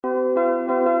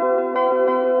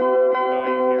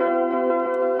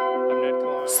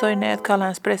soy Ned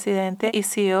Collins, presidente y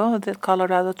CEO del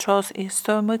Colorado Trust, y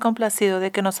estoy muy complacido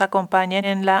de que nos acompañen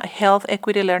en la Health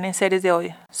Equity Learning Series de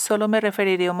hoy. Solo me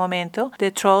referiré un momento de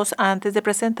Trust antes de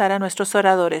presentar a nuestros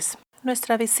oradores.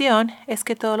 Nuestra visión es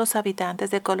que todos los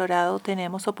habitantes de Colorado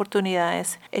tenemos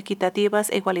oportunidades equitativas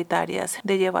e igualitarias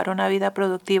de llevar una vida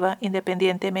productiva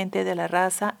independientemente de la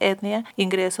raza, etnia,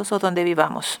 ingresos o donde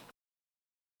vivamos.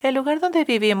 El lugar donde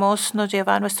vivimos nos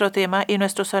lleva a nuestro tema y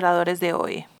nuestros oradores de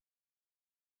hoy,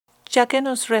 ya que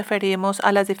nos referimos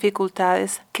a las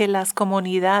dificultades que las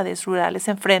comunidades rurales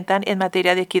enfrentan en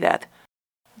materia de equidad.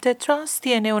 The Trust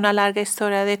tiene una larga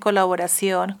historia de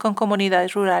colaboración con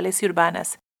comunidades rurales y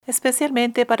urbanas,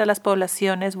 especialmente para las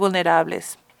poblaciones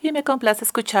vulnerables, y me complace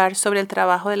escuchar sobre el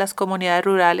trabajo de las comunidades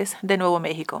rurales de Nuevo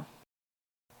México.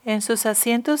 En sus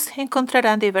asientos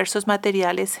encontrarán diversos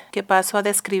materiales que paso a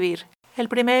describir. El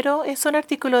primero es un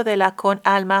artículo de la Con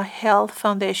Alma Health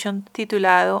Foundation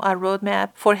titulado A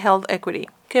Roadmap for Health Equity,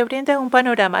 que brinda un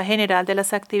panorama general de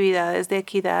las actividades de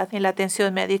equidad en la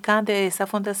atención médica de esa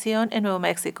fundación en Nuevo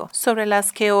México, sobre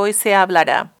las que hoy se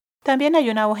hablará. También hay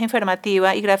una hoja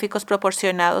informativa y gráficos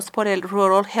proporcionados por el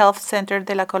Rural Health Center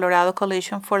de la Colorado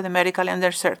Coalition for the Medical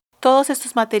Underserved. Todos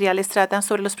estos materiales tratan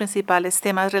sobre los principales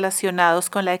temas relacionados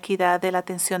con la equidad de la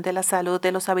atención de la salud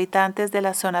de los habitantes de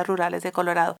las zonas rurales de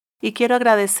Colorado. Y quiero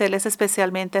agradecerles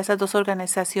especialmente a esas dos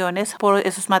organizaciones por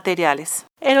esos materiales.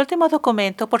 El último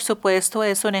documento, por supuesto,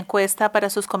 es una encuesta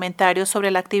para sus comentarios sobre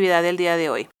la actividad del día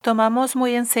de hoy. Tomamos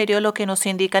muy en serio lo que nos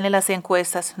indican en las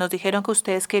encuestas. Nos dijeron que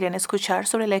ustedes querían escuchar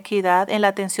sobre la equidad en la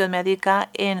atención médica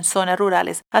en zonas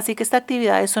rurales. Así que esta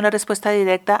actividad es una respuesta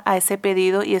directa a ese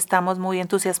pedido y estamos muy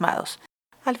entusiasmados.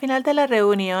 Al final de la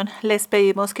reunión, les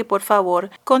pedimos que por favor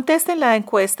contesten la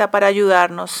encuesta para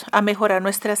ayudarnos a mejorar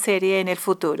nuestra serie en el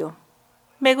futuro.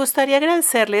 Me gustaría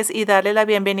agradecerles y darle la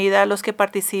bienvenida a los que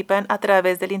participan a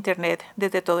través del Internet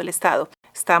desde todo el estado.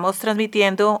 Estamos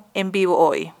transmitiendo en vivo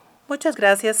hoy. Muchas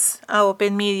gracias a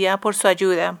Open Media por su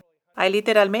ayuda. Hay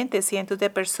literalmente cientos de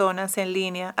personas en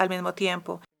línea al mismo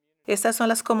tiempo. Estas son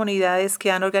las comunidades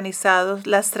que han organizado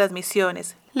las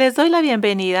transmisiones. Les doy la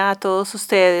bienvenida a todos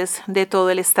ustedes de todo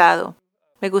el estado.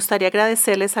 Me gustaría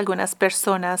agradecerles a algunas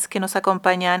personas que nos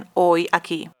acompañan hoy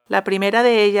aquí. La primera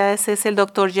de ellas es el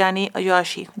Dr. Yanni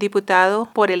Yoshi, diputado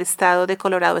por el estado de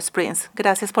Colorado Springs.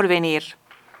 Gracias por venir.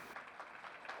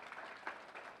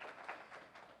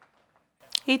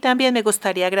 Y también me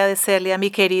gustaría agradecerle a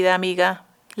mi querida amiga,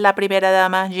 la primera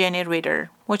dama Jenny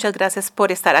Ritter. Muchas gracias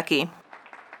por estar aquí.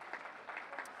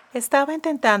 Estaba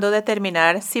intentando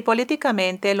determinar si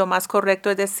políticamente lo más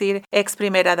correcto es decir ex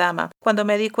primera dama, cuando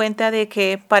me di cuenta de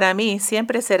que para mí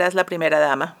siempre serás la primera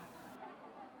dama.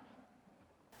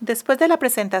 Después de la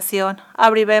presentación,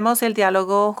 abriremos el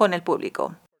diálogo con el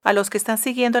público. A los que están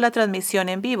siguiendo la transmisión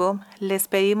en vivo, les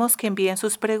pedimos que envíen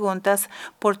sus preguntas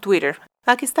por Twitter.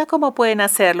 Aquí está cómo pueden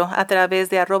hacerlo a través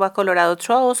de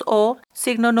 @ColoradoTrust o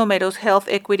 #números Health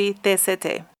Equity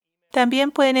TCT.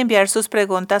 También pueden enviar sus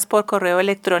preguntas por correo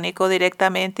electrónico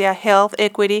directamente a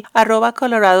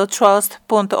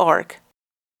healthequity@coloradotrust.org.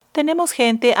 Tenemos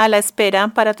gente a la espera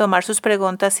para tomar sus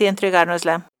preguntas y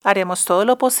entregárnosla. Haremos todo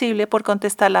lo posible por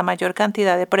contestar la mayor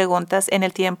cantidad de preguntas en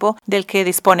el tiempo del que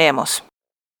disponemos.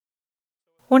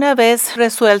 Una vez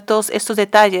resueltos estos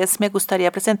detalles, me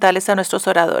gustaría presentarles a nuestros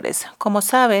oradores. Como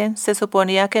saben, se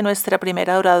suponía que nuestra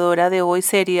primera oradora de hoy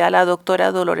sería la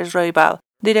doctora Dolores Roybal,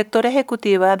 directora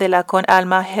ejecutiva de la Con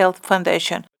Alma Health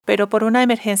Foundation, pero por una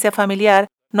emergencia familiar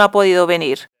no ha podido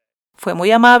venir. Fue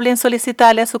muy amable en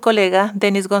solicitarle a su colega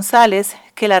Denise Gonzales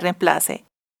que la reemplace,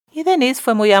 y Denise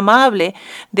fue muy amable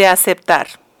de aceptar.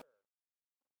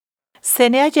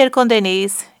 Cené ayer con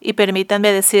Denise y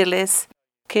permítanme decirles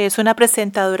que es una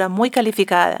presentadora muy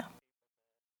calificada,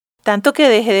 tanto que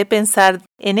dejé de pensar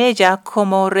en ella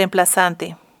como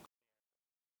reemplazante.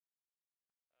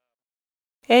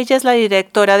 Ella es la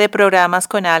directora de programas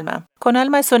Con Alma. Con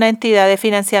Alma es una entidad de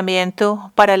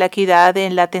financiamiento para la equidad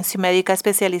en la atención médica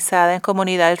especializada en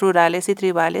comunidades rurales y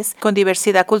tribales con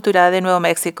diversidad cultural de Nuevo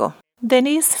México.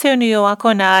 Denise se unió a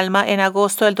Con Alma en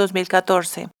agosto del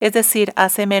 2014, es decir,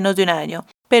 hace menos de un año,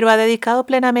 pero ha dedicado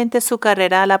plenamente su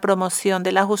carrera a la promoción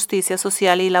de la justicia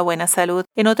social y la buena salud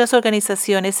en otras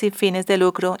organizaciones sin fines de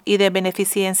lucro y de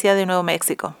beneficencia de Nuevo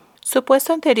México. Su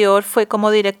puesto anterior fue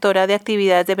como directora de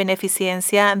actividades de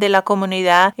beneficencia de la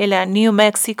comunidad en la New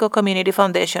Mexico Community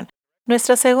Foundation.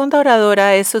 Nuestra segunda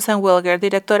oradora es Susan Wilger,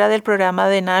 directora del programa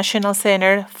de National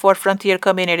Center for Frontier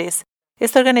Communities.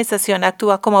 Esta organización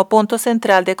actúa como punto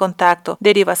central de contacto,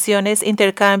 derivaciones,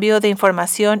 intercambio de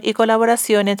información y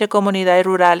colaboración entre comunidades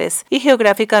rurales y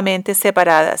geográficamente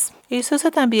separadas. Y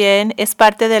Susan también es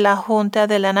parte de la Junta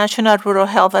de la National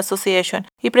Rural Health Association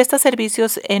y presta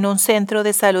servicios en un centro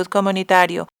de salud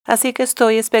comunitario. Así que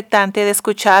estoy expectante de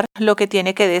escuchar lo que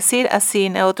tiene que decir. Así,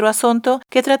 en otro asunto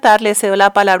que tratar, le cedo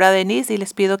la palabra a Denise y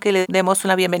les pido que le demos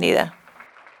una bienvenida.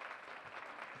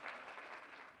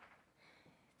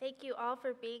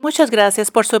 Muchas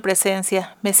gracias por su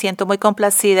presencia. Me siento muy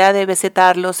complacida de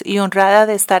visitarlos y honrada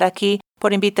de estar aquí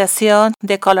por invitación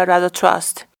de Colorado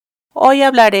Trust. Hoy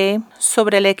hablaré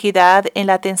sobre la equidad en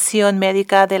la atención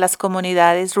médica de las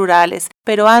comunidades rurales,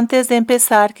 pero antes de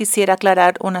empezar quisiera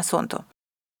aclarar un asunto.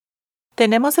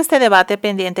 Tenemos este debate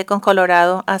pendiente con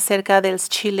Colorado acerca del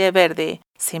chile verde.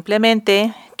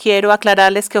 Simplemente quiero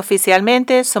aclararles que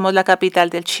oficialmente somos la capital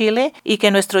del Chile y que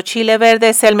nuestro chile verde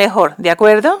es el mejor, ¿de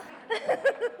acuerdo?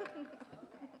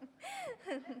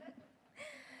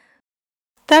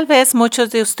 Tal vez muchos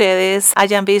de ustedes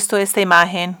hayan visto esta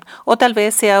imagen o tal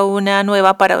vez sea una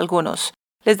nueva para algunos.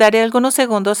 Les daré algunos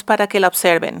segundos para que la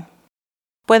observen.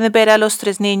 Pueden ver a los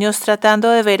 3 niños tratando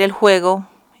de ver el juego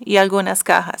y algunas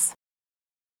cajas.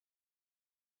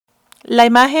 La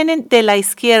imagen de la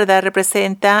izquierda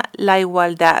representa la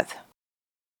igualdad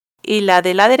y la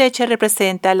de la derecha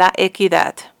representa la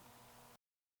equidad.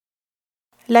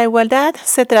 La igualdad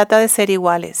se trata de ser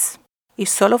iguales. Y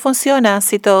solo funciona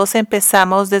si todos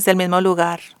empezamos desde el mismo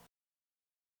lugar.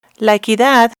 La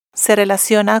equidad se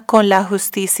relaciona con la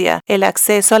justicia, el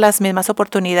acceso a las mismas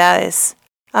oportunidades.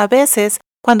 A veces,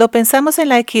 cuando pensamos en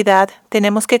la equidad,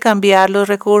 tenemos que cambiar los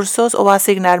recursos o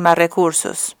asignar más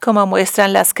recursos, como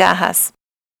muestran las cajas.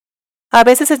 A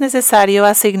veces es necesario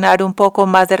asignar un poco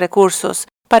más de recursos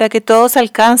para que todos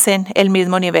alcancen el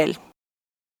mismo nivel.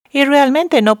 Y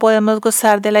realmente no podemos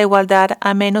gozar de la igualdad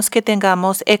a menos que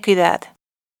tengamos equidad.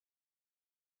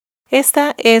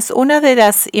 Esta es una de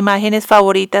las imágenes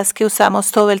favoritas que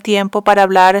usamos todo el tiempo para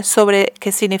hablar sobre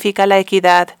qué significa la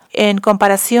equidad en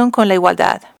comparación con la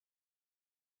igualdad.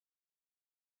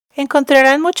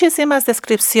 Encontrarán muchísimas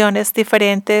descripciones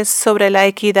diferentes sobre la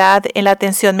equidad en la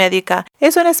atención médica.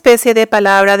 Es una especie de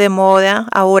palabra de moda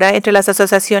ahora entre las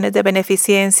asociaciones de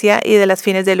beneficencia y de las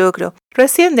fines de lucro.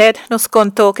 Recientes nos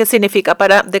contó qué significa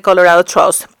para The Colorado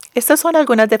Trust. Estas son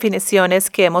algunas definiciones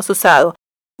que hemos usado.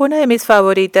 Una de mis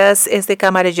favoritas es de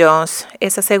Camara Jones.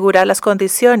 Es asegurar las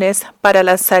condiciones para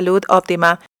la salud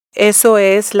óptima. Eso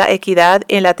es la equidad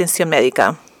en la atención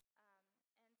médica.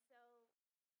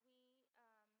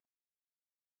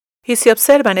 Y si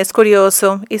observan, es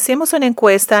curioso, hicimos una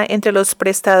encuesta entre los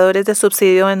prestadores de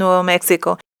subsidio en Nuevo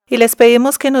México y les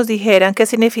pedimos que nos dijeran qué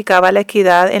significaba la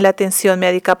equidad en la atención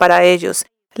médica para ellos.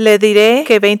 Le diré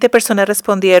que 20 personas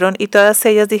respondieron y todas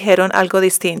ellas dijeron algo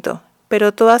distinto,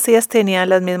 pero todas ellas tenían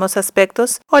los mismos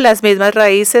aspectos o las mismas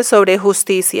raíces sobre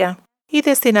justicia y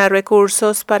destinar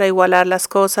recursos para igualar las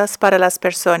cosas para las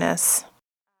personas.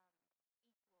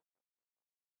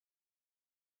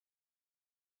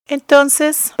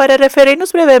 Entonces, para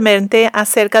referirnos brevemente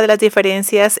acerca de las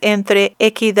diferencias entre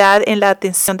equidad en la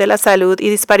atención de la salud y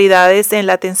disparidades en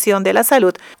la atención de la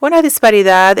salud, una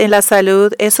disparidad en la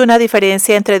salud es una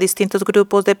diferencia entre distintos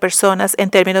grupos de personas en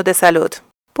términos de salud.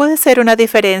 Puede ser una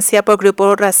diferencia por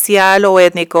grupo racial o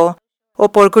étnico, o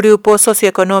por grupo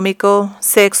socioeconómico,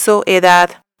 sexo,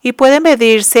 edad, y puede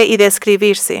medirse y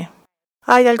describirse.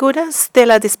 Hay algunas de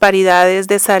las disparidades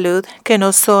de salud que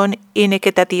no son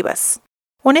inequitativas.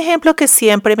 Un ejemplo que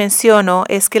siempre menciono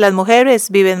es que las mujeres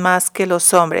viven más que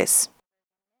los hombres.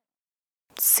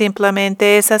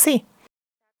 Simplemente es así.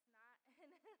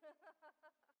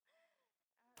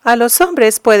 A los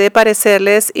hombres puede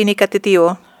parecerles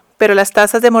inequitativo, pero las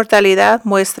tasas de mortalidad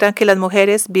muestran que las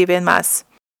mujeres viven más.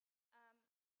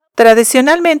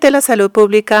 Tradicionalmente, la salud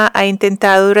pública ha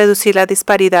intentado reducir las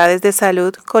disparidades de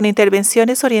salud con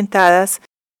intervenciones orientadas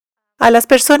a las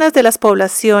personas de las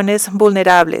poblaciones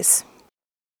vulnerables.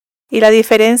 Y la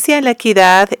diferencia en la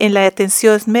equidad en la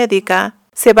atención médica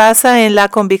se basa en la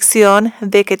convicción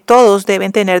de que todos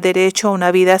deben tener derecho a una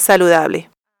vida saludable.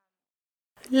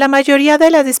 La mayoría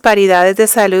de las disparidades de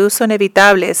salud son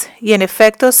evitables y en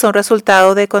efecto son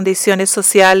resultado de condiciones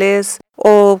sociales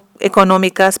o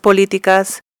económicas,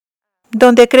 políticas,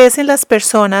 donde crecen las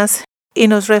personas y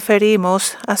nos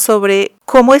referimos a sobre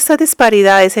cómo estas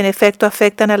disparidades en efecto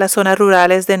afectan a las zonas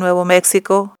rurales de Nuevo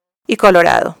México y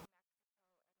Colorado.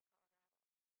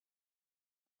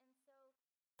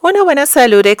 Una buena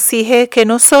salud exige que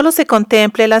no solo se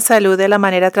contemple la salud de la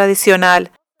manera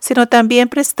tradicional, sino también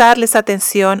prestarles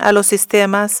atención a los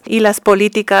sistemas y las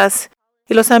políticas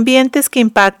y los ambientes que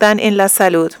impactan en la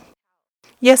salud.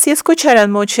 Y así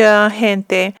escucharán mucha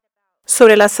gente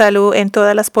sobre la salud en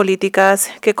todas las políticas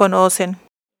que conocen.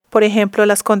 Por ejemplo,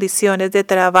 las condiciones de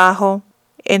trabajo,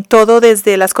 en todo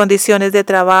desde las condiciones de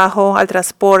trabajo, al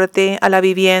transporte, a la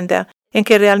vivienda, en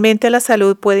que realmente la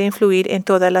salud puede influir en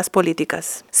todas las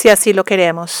políticas, si así lo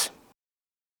queremos.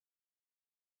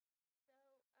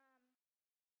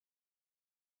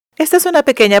 Esta es una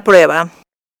pequeña prueba.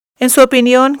 En su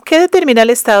opinión, ¿qué determina el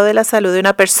estado de la salud de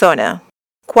una persona?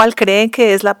 ¿Cuál creen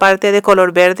que es la parte de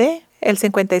color verde? El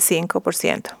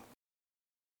 55%.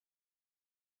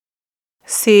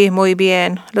 Sí, muy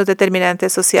bien, los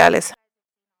determinantes sociales.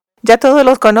 Ya todos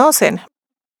los conocen.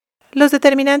 Los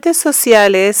determinantes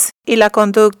sociales y la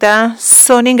conducta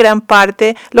son en gran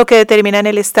parte lo que determinan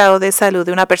el estado de salud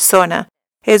de una persona.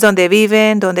 Es donde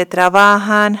viven, donde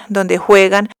trabajan, donde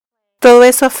juegan. Todo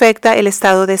eso afecta el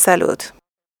estado de salud.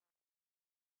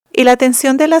 Y la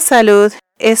atención de la salud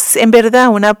es en verdad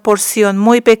una porción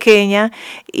muy pequeña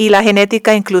y la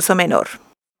genética incluso menor.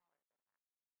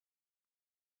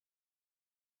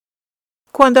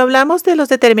 Cuando hablamos de los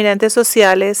determinantes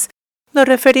sociales, nos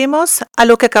referimos a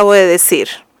lo que acabo de decir.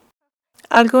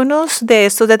 Algunos de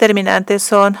estos determinantes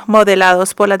son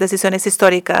modelados por las decisiones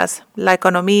históricas, la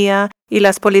economía y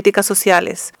las políticas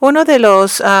sociales. Uno de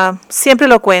los, siempre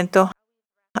lo cuento,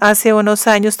 hace unos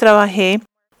años trabajé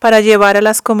para llevar a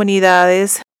las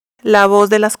comunidades, la voz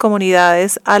de las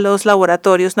comunidades a los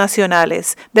laboratorios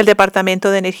nacionales del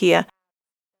Departamento de Energía.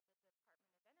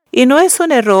 Y no es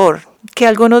un error que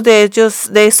algunos de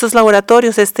estos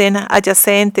laboratorios estén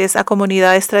adyacentes a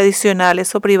comunidades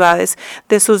tradicionales o privadas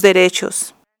de sus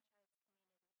derechos.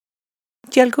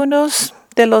 Y algunos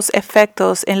de los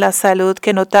efectos en la salud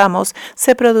que notamos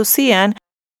se producían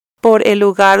por el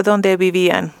lugar donde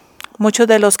vivían. Muchos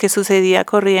de los que sucedía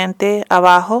corriente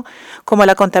abajo, como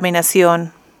la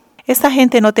contaminación. Esta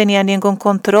gente no tenía ningún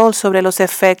control sobre los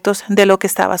efectos de lo que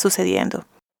estaba sucediendo.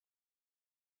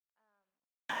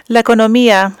 La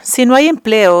economía, si no hay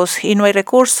empleos y no hay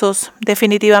recursos,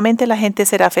 definitivamente la gente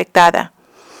será afectada.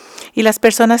 Y las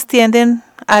personas tienden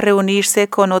a reunirse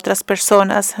con otras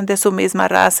personas de su misma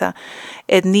raza,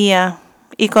 etnia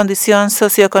y condición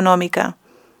socioeconómica.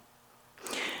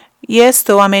 Y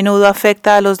esto a menudo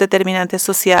afecta a los determinantes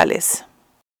sociales.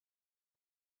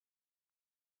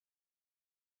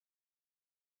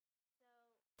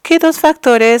 ¿Qué dos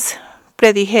factores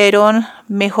predijeron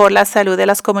mejor la salud de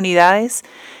las comunidades?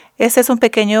 Este es un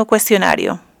pequeño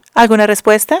cuestionario. ¿Alguna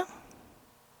respuesta?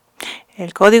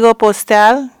 El código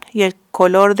postal y el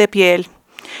color de piel.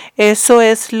 Eso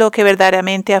es lo que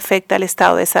verdaderamente afecta al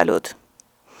estado de salud.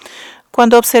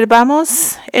 Cuando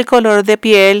observamos el color de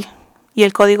piel y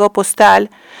el código postal,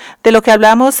 de lo que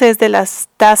hablamos es de las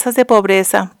tasas de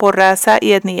pobreza por raza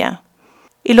y etnia.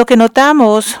 Y lo que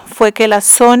notamos fue que las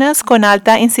zonas con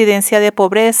alta incidencia de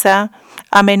pobreza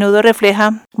a menudo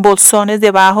reflejan bolsones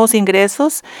de bajos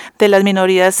ingresos de las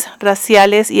minorías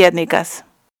raciales y étnicas.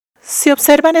 Si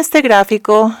observan este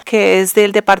gráfico, que es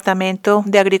del Departamento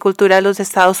de Agricultura de los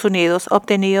Estados Unidos,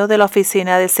 obtenido de la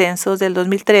Oficina de Censos del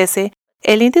 2013,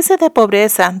 el índice de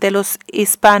pobreza de los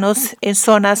hispanos en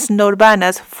zonas no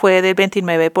urbanas fue del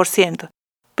 29%,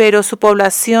 pero su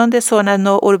población de zonas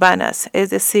no urbanas,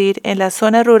 es decir, en las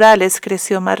zonas rurales,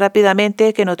 creció más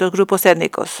rápidamente que en otros grupos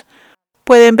étnicos.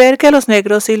 Pueden ver que los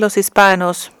negros y los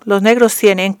hispanos, los negros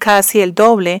tienen casi el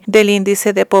doble del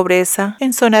índice de pobreza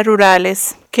en zonas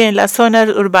rurales que en las zonas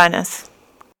urbanas.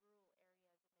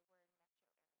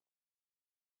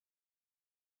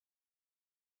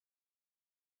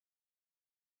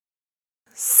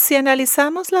 Si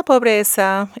analizamos la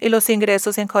pobreza y los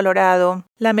ingresos en Colorado,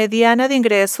 la mediana de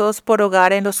ingresos por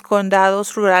hogar en los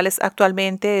condados rurales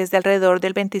actualmente es de alrededor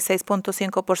del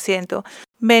 26.5%,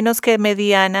 menos que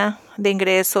mediana de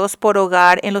ingresos por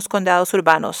hogar en los condados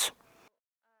urbanos.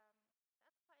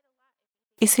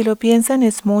 Y si lo piensan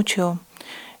es mucho.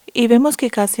 Y vemos que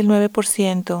casi el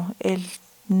 9%, el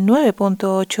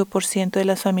 9.8% de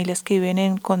las familias que viven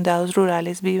en condados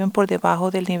rurales viven por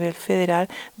debajo del nivel federal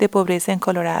de pobreza en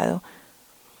Colorado.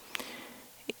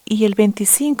 Y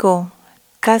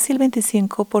casi el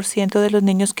 25% de los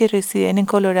niños que residen en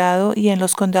Colorado y en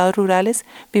los condados rurales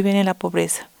viven en la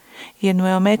pobreza. Y en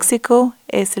Nuevo México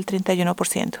es el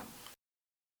 31%.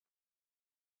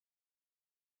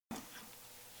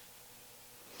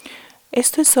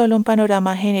 Esto es solo un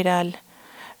panorama general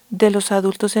de los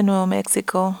adultos de Nuevo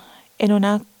México en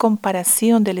una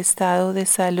comparación del estado de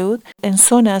salud en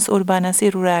zonas urbanas y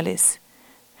rurales.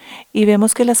 Y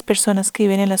vemos que las personas que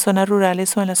viven en las zonas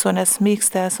rurales o en las zonas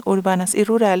mixtas, urbanas y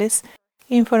rurales,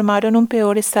 informaron un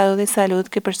peor estado de salud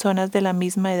que personas de la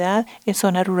misma edad en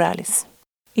zonas rurales.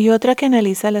 Y otra que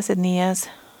analiza las etnias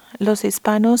los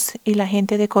hispanos y la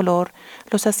gente de color,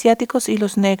 los asiáticos y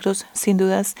los negros, sin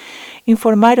dudas,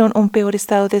 informaron un peor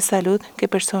estado de salud que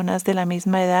personas de la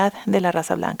misma edad de la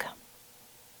raza blanca.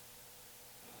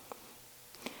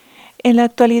 En la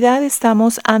actualidad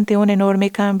estamos ante un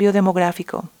enorme cambio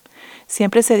demográfico.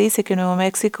 Siempre se dice que Nuevo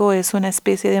México es una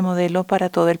especie de modelo para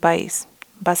todo el país.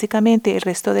 Básicamente, el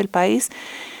resto del país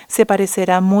se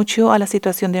parecerá mucho a la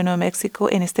situación de Nuevo México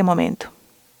en este momento.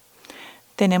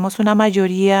 Tenemos una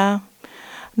mayoría,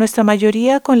 nuestra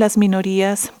mayoría con las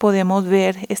minorías podemos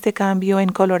ver este cambio en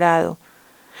Colorado,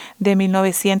 de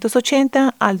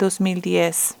 1980 al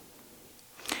 2010.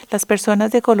 Las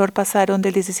personas de color pasaron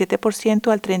del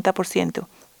 17% al 30%.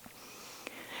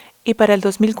 Y para el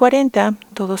 2040,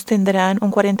 todos tendrán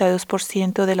un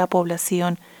 42% de la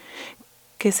población,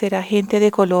 que será gente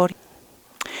de color.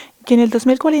 Y en el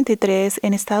 2043,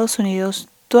 en Estados Unidos,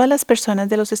 todas las personas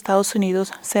de los Estados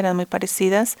Unidos serán muy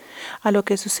parecidas a lo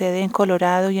que sucede en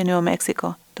Colorado y en Nuevo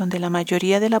México, donde la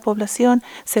mayoría de la población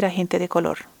será gente de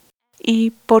color.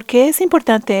 ¿Y por qué es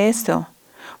importante esto?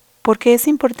 ¿Por qué es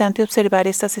importante observar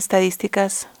estas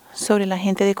estadísticas sobre la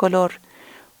gente de color?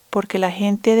 Porque la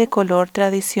gente de color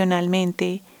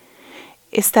tradicionalmente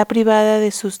está privada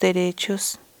de sus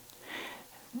derechos,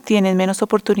 tienen menos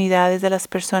oportunidades de las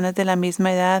personas de la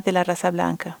misma edad de la raza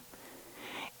blanca.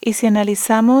 Y si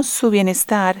analizamos su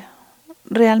bienestar,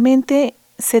 realmente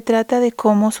se trata de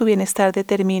cómo su bienestar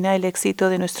determina el éxito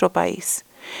de nuestro país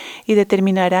y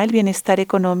determinará el bienestar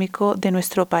económico de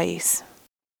nuestro país.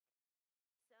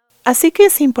 Así que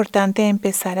es importante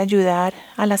empezar a ayudar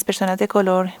a las personas de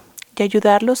color y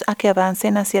ayudarlos a que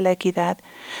avancen hacia la equidad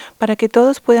para que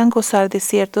todos puedan gozar de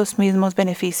ciertos mismos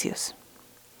beneficios.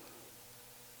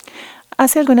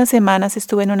 Hace algunas semanas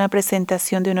estuve en una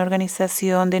presentación de una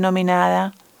organización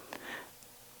denominada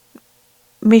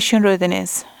Mission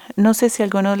Readiness. No sé si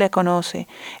alguno la conoce.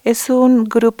 Es un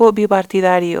grupo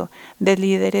bipartidario de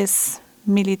líderes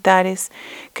militares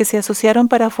que se asociaron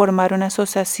para formar una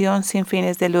asociación sin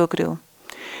fines de lucro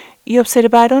y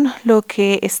observaron lo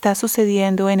que está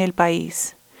sucediendo en el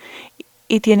país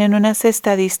y tienen unas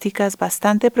estadísticas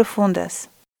bastante profundas.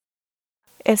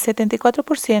 El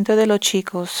 74% de los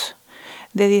chicos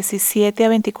de 17 a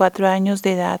 24 años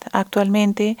de edad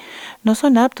actualmente no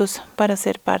son aptos para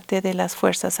ser parte de las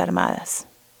Fuerzas Armadas.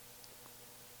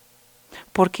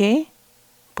 ¿Por qué?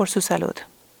 Por su salud.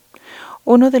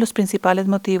 Uno de los principales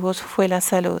motivos fue la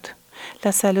salud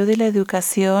y la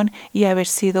educación y haber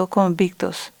sido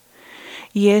convictos.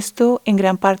 Y esto en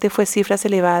gran parte fue cifras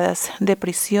elevadas de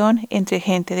prisión entre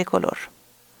gente de color.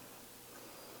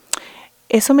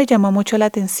 Eso me llamó mucho la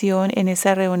atención en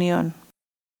esa reunión,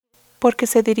 porque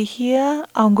se dirigía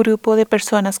a un grupo de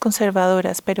personas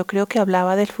conservadoras, pero creo que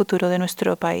hablaba del futuro de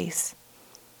nuestro país.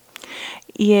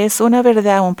 Y es una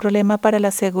verdad, un problema para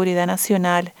la seguridad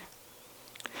nacional,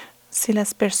 si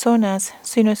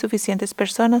no hay suficientes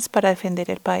personas para defender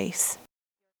el país.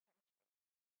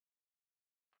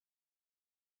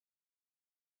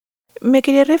 Me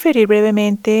quería referir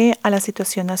brevemente a la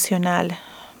situación nacional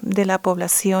de la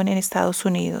población en Estados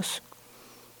Unidos.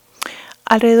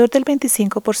 Alrededor del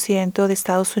 25% de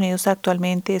Estados Unidos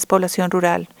actualmente es población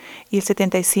rural y el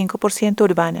 75%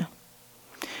 urbana.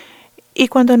 Y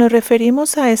cuando nos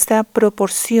referimos a esta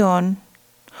proporción,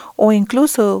 o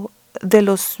incluso de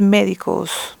los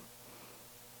médicos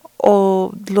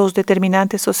o los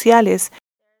determinantes sociales,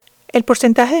 el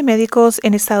porcentaje de médicos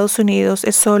en Estados Unidos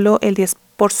es solo el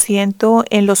 10%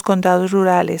 en los condados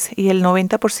rurales y el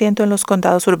 90% en los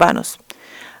condados urbanos.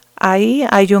 Ahí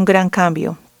hay un gran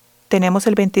cambio. Tenemos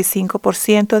el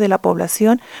 25% de la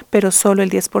población, pero solo el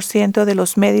 10% de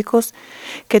los médicos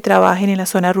que trabajen en las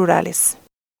zonas rurales.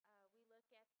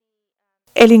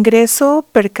 El ingreso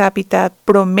per cápita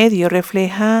promedio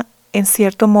refleja, en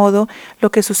cierto modo, lo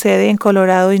que sucede en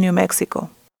Colorado y Nuevo México.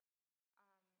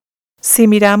 Si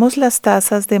miramos las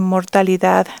tasas de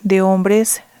mortalidad de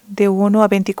hombres de 1 a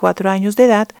 24 años de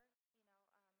edad,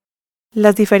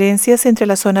 las diferencias entre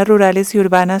las zonas rurales y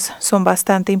urbanas son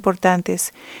bastante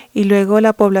importantes, y luego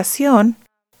la población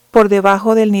por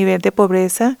debajo del nivel de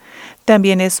pobreza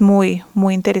también es muy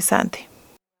interesante.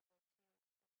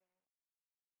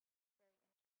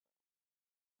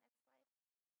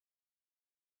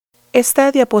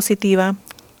 Esta diapositiva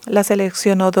la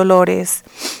seleccionó Dolores.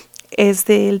 Es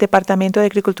del Departamento de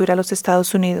Agricultura de los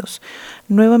Estados Unidos.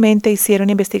 Nuevamente hicieron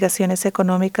investigaciones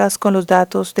económicas con los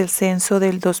datos del censo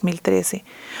del 2013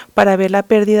 para ver la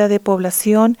pérdida de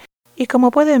población y como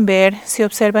pueden ver, si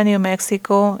observan Nuevo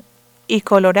México y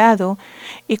Colorado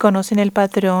y conocen el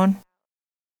patrón,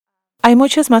 hay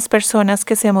muchas más personas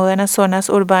que se mudan a zonas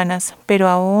urbanas, pero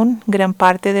aún gran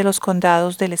parte de los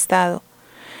condados del estado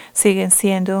siguen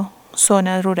siendo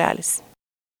zonas rurales.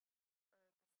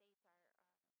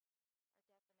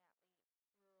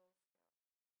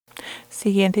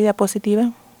 Siguiente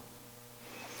diapositiva.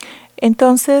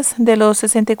 Entonces, de los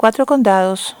 64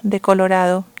 condados de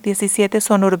Colorado, 17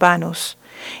 son urbanos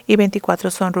y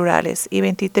 24 son rurales y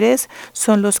 23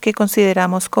 son los que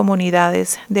consideramos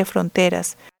comunidades de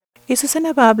fronteras. Y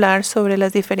Susana va a hablar sobre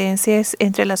las diferencias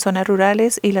entre las zonas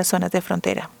rurales y las zonas de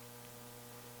frontera.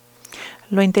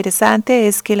 Lo interesante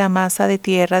es que la masa de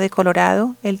tierra de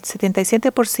Colorado, el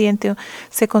 77%,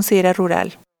 se considera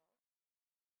rural.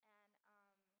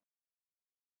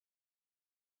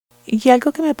 Y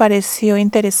algo que me pareció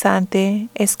interesante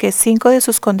es que 5 de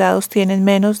sus condados tienen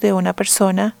menos de una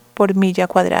persona por milla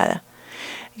cuadrada.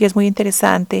 Y es muy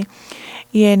interesante.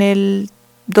 Y en el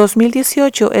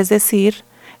 2018, es decir,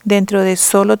 dentro de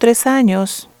solo 3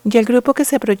 años, y el grupo que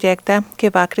se proyecta que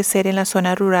va a crecer en las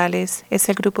zonas rurales es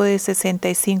el grupo de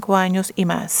 65 años y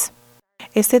más.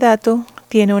 Este dato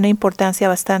tiene una importancia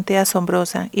bastante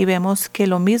asombrosa y vemos que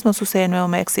lo mismo sucede en Nuevo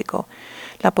México.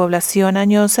 La población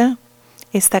añosa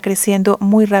está creciendo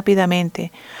muy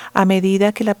rápidamente a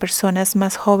medida que las personas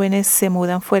más jóvenes se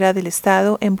mudan fuera del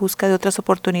estado en busca de otras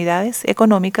oportunidades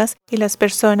económicas y las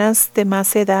personas de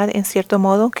más edad en cierto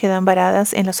modo quedan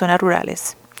varadas en las zonas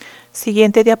rurales.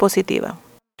 Siguiente diapositiva.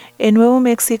 En Nuevo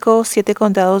México, 7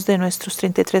 condados de nuestros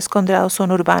 33 condados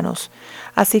son urbanos,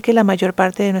 así que la mayor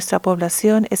parte de nuestra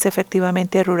población es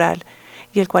efectivamente rural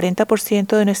y el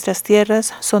 40% de nuestras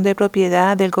tierras son de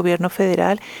propiedad del gobierno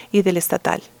federal y del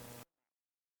estatal.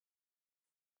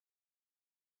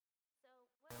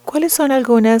 ¿Cuáles son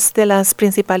algunas de las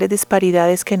principales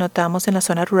disparidades que notamos en las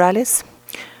zonas rurales?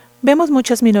 Vemos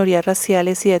muchas minorías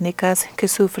raciales y étnicas que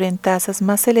sufren tasas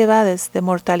más elevadas de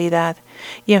mortalidad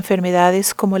y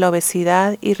enfermedades como la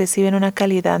obesidad y reciben una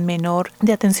calidad menor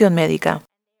de atención médica.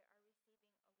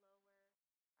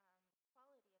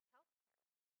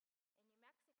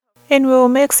 En Nuevo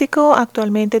México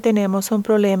actualmente tenemos un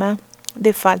problema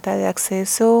de falta de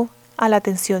acceso a la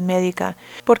atención médica,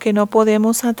 porque no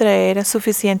podemos atraer a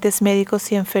suficientes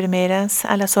médicos y enfermeras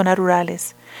a las zonas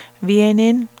rurales.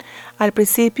 Al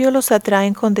principio los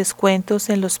atraen con descuentos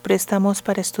en los préstamos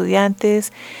para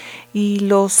estudiantes y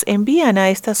los envían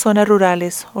a estas zonas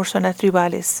rurales o zonas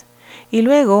tribales. Y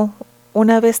luego,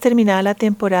 una vez terminada la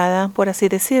temporada, por así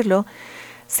decirlo,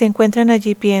 se encuentran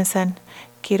allí y piensan,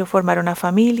 quiero formar una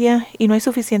familia y no hay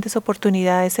suficientes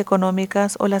oportunidades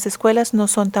económicas o las escuelas no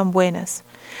son tan buenas.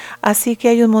 Así que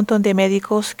hay un montón de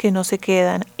médicos que no se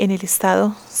quedan en el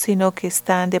estado, sino que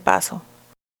están de paso.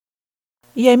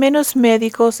 Y hay menos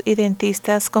médicos y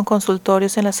dentistas con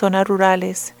consultorios en las zonas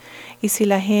rurales. Y si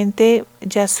la gente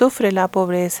ya sufre la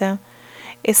pobreza,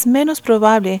 es menos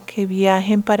probable que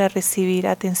viajen para recibir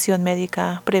atención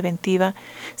médica preventiva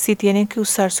si tienen que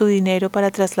usar su dinero para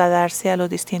trasladarse a los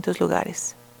distintos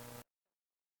lugares.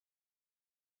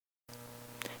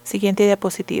 Siguiente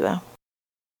diapositiva.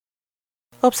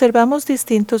 Observamos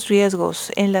distintos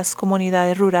riesgos en las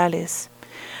comunidades rurales.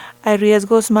 Hay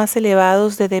riesgos más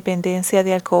elevados de dependencia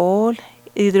de alcohol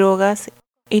y drogas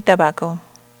y tabaco.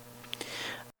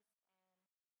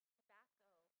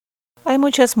 Hay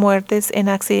muchas muertes en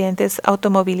accidentes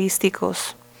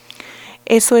automovilísticos.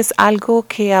 Eso es algo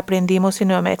que aprendimos en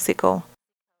Nuevo México.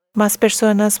 Más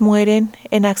personas mueren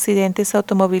en accidentes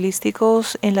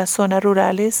automovilísticos en las zonas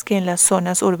rurales que en las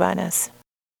zonas urbanas.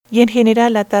 Y en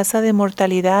general la tasa de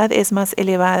mortalidad es más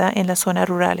elevada en las zonas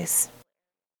rurales.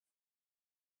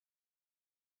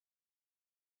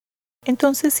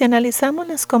 Entonces, si analizamos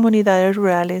las comunidades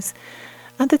rurales,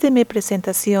 antes de mi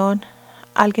presentación,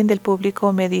 alguien del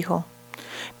público me dijo,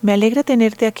 me alegra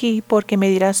tenerte aquí porque me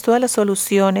dirás todas las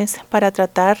soluciones para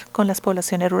tratar con las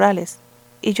poblaciones rurales.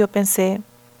 Y yo pensé,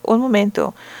 un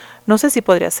momento, no sé si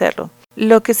podría hacerlo.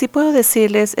 Lo que sí puedo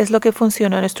decirles es lo que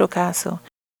funcionó en nuestro caso.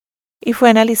 Y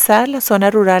fue analizar las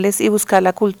zonas rurales y buscar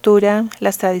la cultura,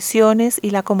 las tradiciones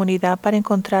y la comunidad para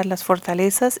encontrar las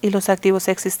fortalezas y los activos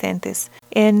existentes.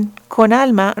 En Con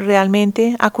Alma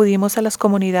realmente acudimos a las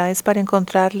comunidades para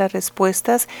encontrar las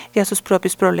respuestas y a sus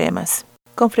propios problemas.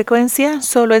 Con frecuencia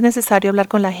solo es necesario hablar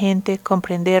con la gente,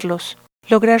 comprenderlos,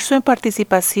 lograr su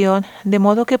participación de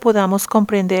modo que podamos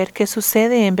comprender qué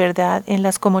sucede en verdad en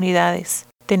las comunidades.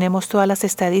 Tenemos todas las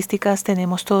estadísticas,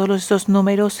 tenemos todos esos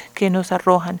números que nos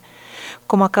arrojan,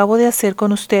 como acabo de hacer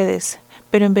con ustedes,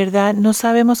 pero en verdad no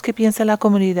sabemos qué piensa la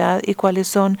comunidad y cuáles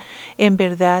son en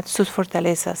verdad sus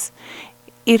fortalezas.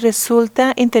 Y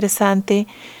resulta interesante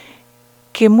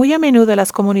que muy a menudo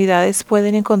las comunidades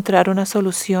pueden encontrar una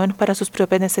solución para sus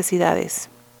propias necesidades.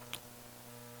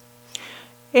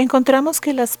 Encontramos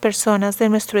que las personas de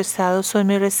nuestro estado son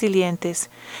muy resilientes,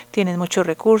 tienen muchos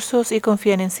recursos y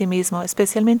confían en sí mismos,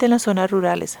 especialmente en las zonas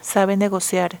rurales. Saben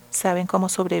negociar, saben cómo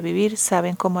sobrevivir,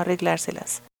 saben cómo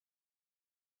arreglárselas.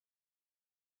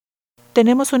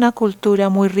 Tenemos una cultura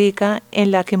muy rica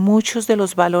en la que muchos de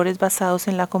los valores basados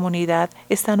en la comunidad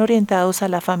están orientados a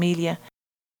la familia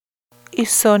y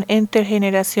son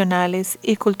intergeneracionales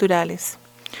y culturales.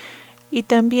 Y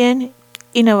también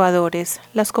innovadores.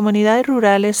 Las comunidades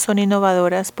rurales son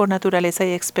innovadoras por naturaleza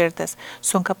y expertas.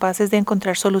 Son capaces de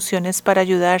encontrar soluciones para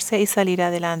ayudarse y salir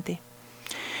adelante.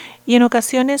 Y en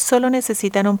ocasiones solo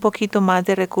necesitan un poquito más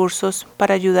de recursos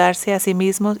para ayudarse a sí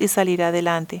mismos y salir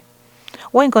adelante,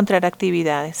 o encontrar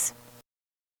actividades.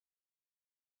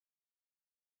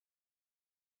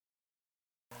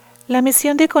 La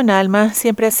misión de Con Alma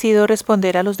siempre ha sido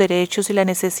responder a los derechos y las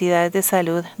necesidades de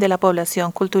salud de la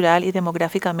población cultural y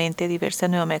demográficamente diversa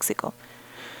en Nuevo México.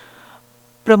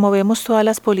 Promovemos todas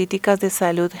las políticas de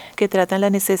salud que tratan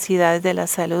las necesidades de la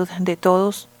salud de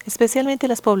todos, especialmente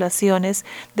las poblaciones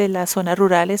de las zonas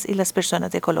rurales y las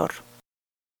personas de color.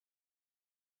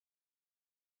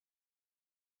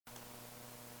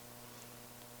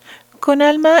 Con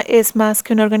Alma es más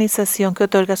que una organización que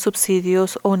otorga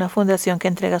subsidios o una fundación que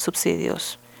entrega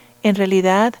subsidios. En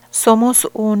realidad, somos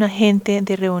un agente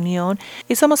de reunión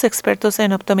y somos expertos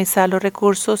en optimizar los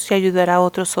recursos y ayudar a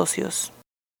otros socios.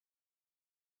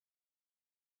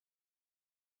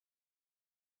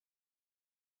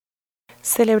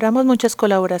 Celebramos muchas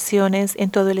colaboraciones en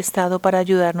todo el estado para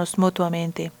ayudarnos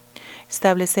mutuamente.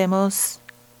 Establecemos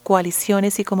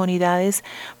coaliciones y comunidades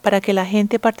para que la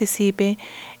gente participe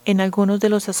en algunos de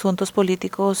los asuntos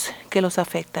políticos que los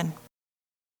afectan.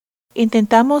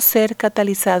 Intentamos ser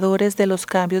catalizadores de los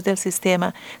cambios del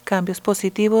sistema, cambios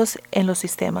positivos en los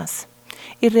sistemas.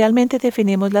 Y realmente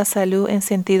definimos la salud en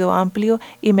sentido amplio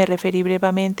y me referí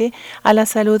brevemente a la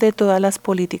salud de todas las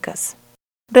políticas.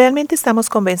 Realmente estamos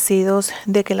convencidos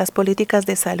de que las políticas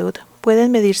de salud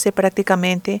pueden medirse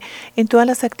prácticamente en todas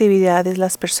las actividades de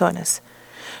las personas,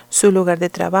 su lugar de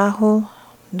trabajo,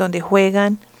 donde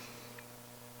juegan,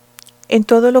 en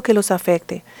todo lo que los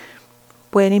afecte.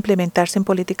 Pueden implementarse en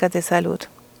políticas de salud.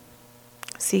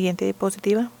 Siguiente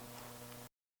diapositiva.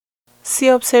 Si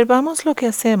observamos lo que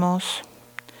hacemos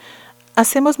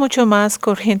mucho más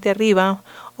corriente arriba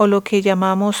o lo que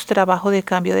llamamos trabajo de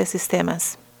cambio de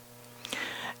sistemas.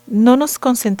 No nos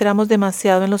concentramos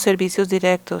demasiado en los servicios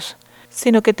directos,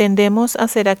 sino que tendemos a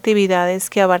hacer actividades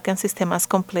que abarcan sistemas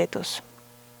completos.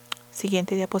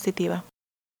 Siguiente diapositiva.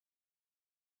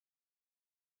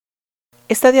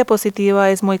 Esta diapositiva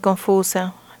es muy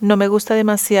confusa, no me gusta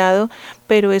demasiado,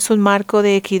 pero es un marco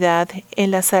de equidad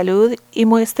en la salud y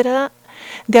muestra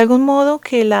de algún modo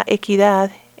que la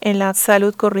equidad en la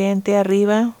salud corriente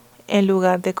arriba en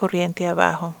lugar de corriente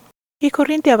abajo. Y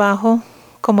corriente abajo,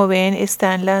 como ven,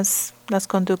 están las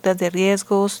conductas de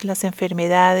riesgos, las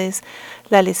enfermedades,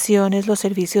 las lesiones, los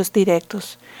servicios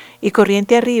directos. Y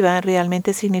corriente arriba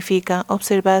realmente significa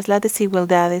observar las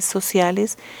desigualdades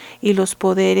sociales y los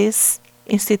poderes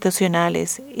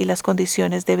institucionales y las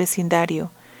condiciones de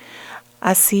vecindario.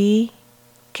 Así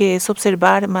que es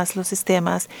observar más los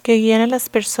sistemas que guían a las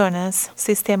personas,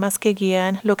 sistemas que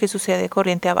guían lo que sucede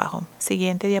corriente abajo.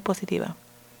 Siguiente diapositiva.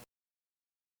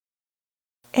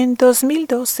 En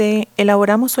 2012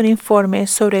 elaboramos un informe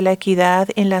sobre la equidad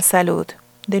en la salud,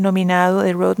 denominado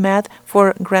The Roadmap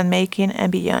for Grantmaking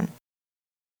and Beyond.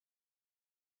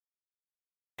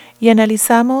 Y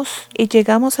analizamos y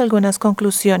llegamos a algunas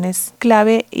conclusiones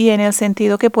clave y en el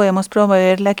sentido que podemos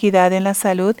promover la equidad en la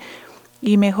salud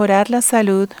y mejorar la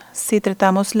salud si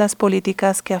tratamos las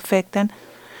políticas que afectan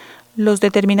los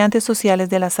determinantes sociales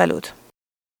de la salud.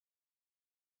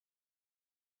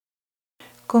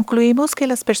 Concluimos que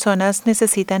las personas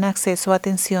necesitan acceso a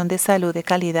atención de salud de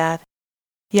calidad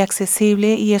y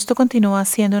accesible y esto continúa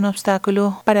siendo un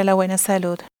obstáculo para la buena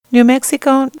salud. Nuevo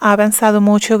México ha avanzado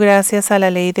mucho gracias a la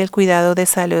ley del cuidado de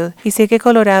salud y sé que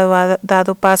Colorado ha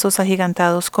dado pasos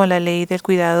agigantados con la ley del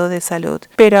cuidado de salud,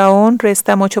 pero aún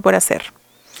resta mucho por hacer.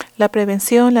 La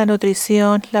prevención, la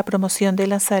nutrición, la promoción de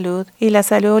la salud y la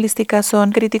salud holística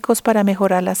son críticos para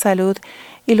mejorar la salud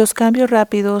y los cambios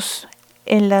rápidos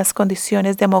en las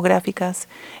condiciones demográficas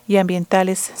y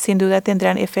ambientales sin duda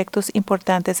tendrán efectos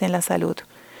importantes en la salud,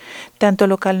 tanto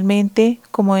localmente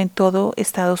como en todo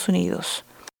Estados Unidos.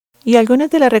 Y algunas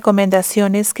de las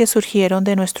recomendaciones que surgieron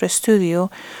de nuestro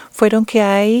estudio fueron que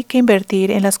hay que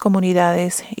invertir en las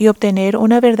comunidades y obtener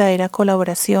una verdadera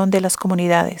colaboración de las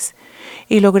comunidades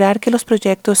y lograr que los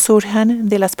proyectos surjan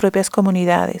de las propias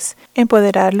comunidades,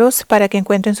 empoderarlos para que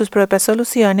encuentren sus propias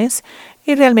soluciones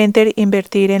y realmente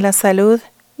invertir en la salud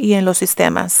y en los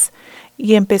sistemas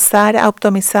y empezar a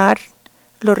optimizar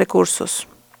los recursos.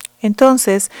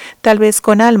 Entonces, tal vez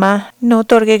Con Alma no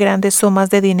otorgue grandes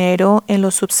sumas de dinero en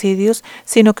los subsidios,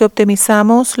 sino que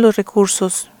optimizamos los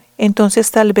recursos. Entonces,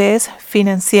 tal vez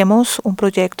financiemos un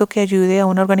proyecto que ayude a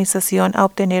una organización a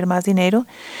obtener más dinero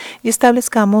y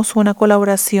establezcamos una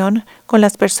colaboración con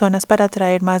las personas para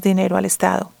atraer más dinero al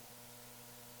Estado.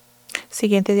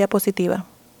 Siguiente diapositiva.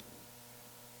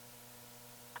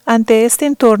 Ante este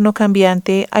entorno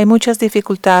cambiante hay muchas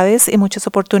dificultades y muchas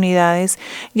oportunidades,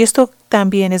 y esto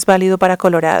también es válido para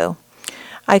Colorado.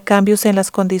 Hay cambios en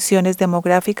las condiciones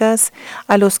demográficas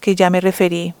a los que ya me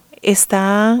referí.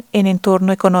 Está en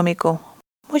entorno económico.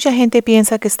 Mucha gente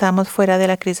piensa que estamos fuera de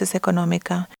la crisis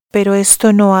económica, pero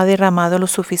esto no ha derramado lo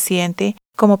suficiente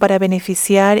como para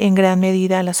beneficiar en gran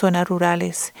medida a las zonas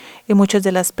rurales y muchas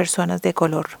de las personas de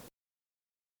color.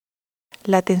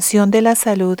 La atención de la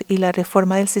salud y la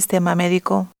reforma del sistema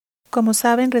médico. Como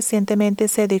saben, recientemente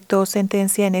se dictó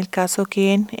sentencia en el caso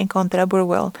King en contra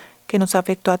Burwell, que nos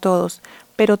afectó a todos,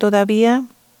 pero todavía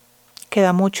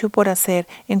queda mucho por hacer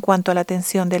en cuanto a la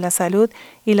atención de la salud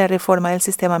y la reforma del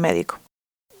sistema médico.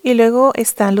 Y luego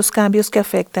están los cambios que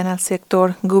afectan al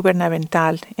sector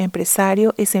gubernamental,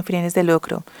 empresario y sin fines de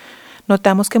lucro.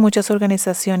 Notamos que muchas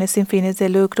organizaciones sin fines de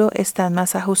lucro están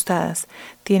más ajustadas,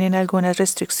 tienen algunas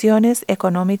restricciones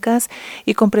económicas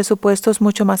y con presupuestos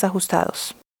mucho más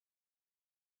ajustados.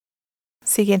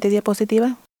 Siguiente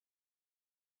diapositiva.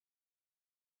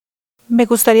 Me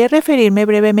gustaría referirme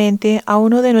brevemente a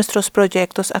uno de nuestros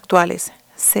proyectos actuales.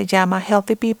 Se llama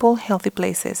Healthy People, Healthy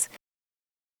Places.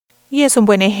 Y es un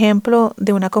buen ejemplo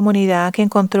de una comunidad que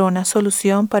encontró una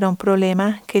solución para un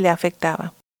problema que le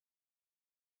afectaba.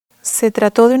 Se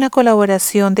trató de una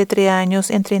colaboración de 3 años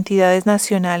entre entidades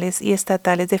nacionales y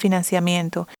estatales de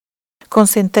financiamiento,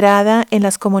 concentrada en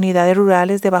las comunidades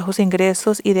rurales de bajos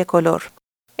ingresos y de color.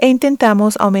 E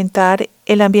intentamos aumentar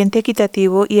el ambiente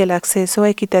equitativo y el acceso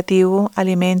equitativo a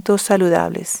alimentos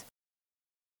saludables.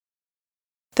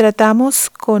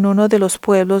 Tratamos con uno de los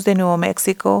pueblos de Nuevo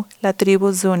México, la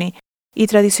tribu Zuni, y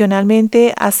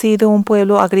tradicionalmente ha sido un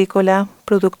pueblo agrícola,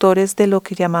 productores de lo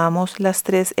que llamamos las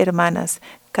 3 hermanas,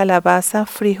 calabaza,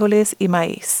 frijoles y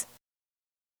maíz.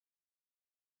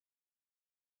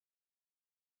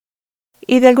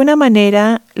 Y de alguna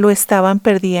manera lo estaban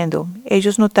perdiendo.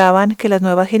 Ellos notaban que las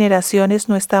nuevas generaciones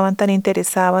no estaban tan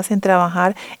interesadas en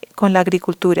trabajar con la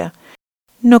agricultura.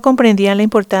 No comprendían la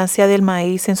importancia del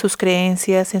maíz en sus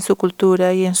creencias, en su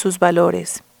cultura y en sus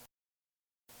valores.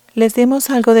 Les dimos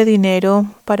algo de dinero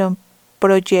para un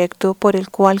proyecto por el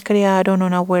cual crearon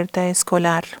una huerta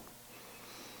escolar.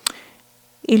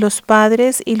 Y los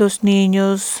padres y los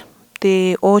niños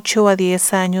de 8 a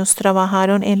 10 años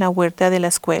trabajaron en la huerta de la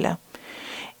escuela.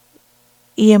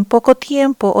 Y en poco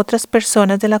tiempo otras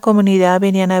personas de la comunidad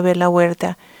venían a ver la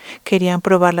huerta, querían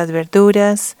probar las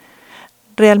verduras,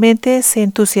 realmente se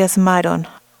entusiasmaron.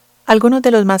 Algunos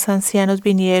de los más ancianos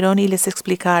vinieron y les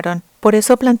explicaron, por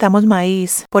eso plantamos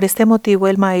maíz, por este motivo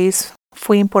el maíz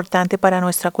fue importante para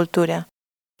nuestra cultura.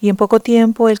 Y en poco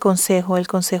tiempo el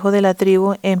consejo de la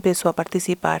tribu empezó a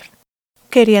participar.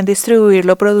 Querían distribuir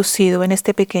lo producido en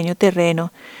este pequeño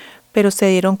terreno, pero se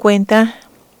dieron cuenta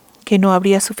que no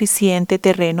habría suficiente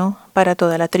terreno para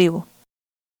toda la tribu.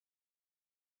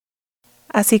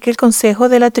 Así que el consejo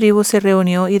de la tribu se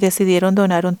reunió y decidieron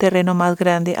donar un terreno más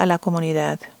grande a la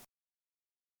comunidad.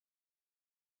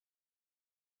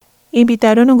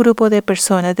 Invitaron un grupo de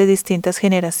personas de distintas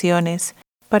generaciones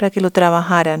para que lo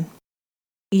trabajaran.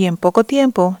 Y en poco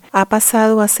tiempo ha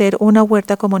pasado a ser una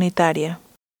huerta comunitaria.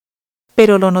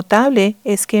 Pero lo notable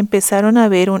es que empezaron a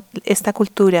ver esta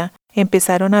cultura,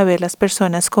 empezaron a ver las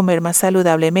personas comer más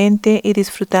saludablemente y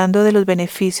disfrutando de los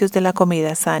beneficios de la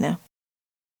comida sana.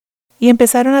 Y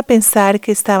empezaron a pensar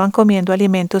que estaban comiendo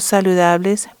alimentos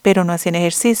saludables, pero no hacían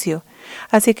ejercicio.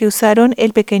 Así que usaron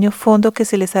el pequeño fondo que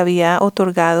se les había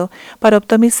otorgado para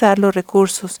optimizar los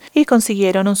recursos y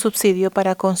consiguieron un subsidio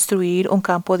para construir un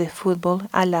campo de fútbol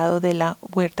al lado de la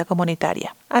huerta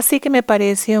comunitaria. Así que me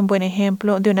parece un buen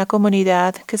ejemplo de una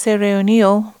comunidad que se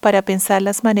reunió para pensar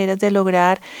las maneras de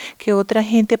lograr que otra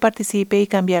gente participe y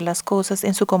cambiar las cosas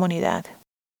en su comunidad.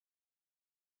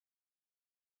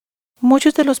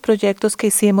 Muchos de los proyectos que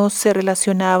hicimos se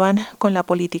relacionaban con la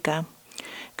política.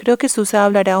 Creo que Susan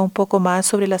hablará un poco más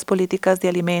sobre las políticas de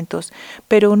alimentos,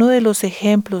 pero uno de los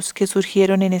ejemplos que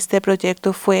surgieron en este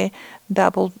proyecto fue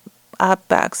Double Up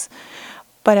Bags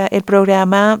para el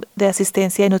programa de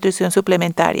asistencia y nutrición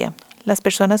suplementaria. Las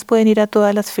personas pueden ir a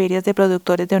todas las ferias de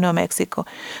productores de Nuevo México.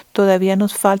 Todavía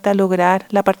nos falta lograr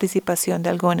la participación de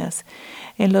algunas,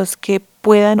 en los que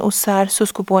puedan usar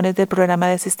sus cupones del programa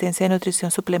de asistencia de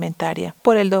nutrición suplementaria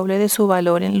por el doble de su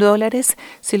valor en dólares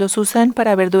si los usan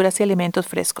para verduras y alimentos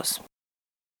frescos.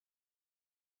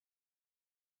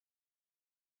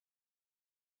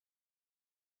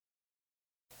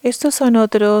 Estos son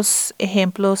otros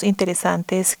ejemplos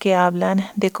interesantes que hablan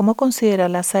de cómo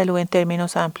considerar la salud en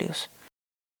términos amplios.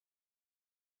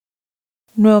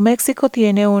 Nuevo México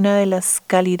tiene una de las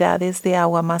calidades de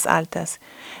agua más altas,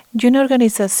 y una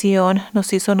organización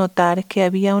nos hizo notar que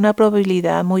había una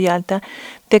probabilidad muy alta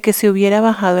de que se hubiera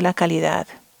bajado la calidad.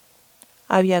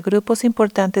 Había grupos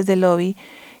importantes de lobby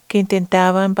que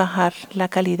intentaban bajar la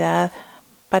calidad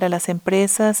para las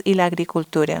empresas y la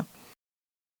agricultura.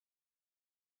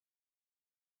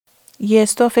 Y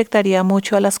esto afectaría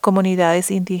mucho a las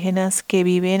comunidades indígenas que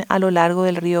viven a lo largo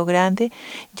del Río Grande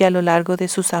y a lo largo de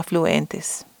sus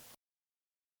afluentes.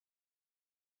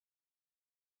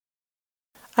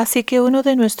 Así que uno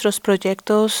de nuestros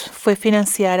proyectos fue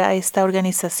financiar a esta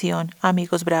organización,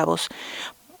 Amigos Bravos,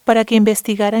 para que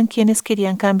investigaran quiénes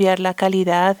querían cambiar la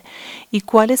calidad y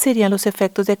cuáles serían los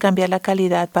efectos de cambiar la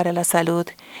calidad para la salud.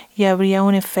 Y habría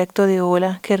un efecto de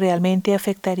ola que realmente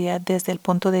afectaría desde el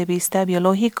punto de vista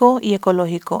biológico y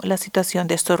ecológico la situación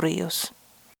de estos ríos.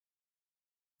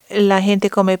 La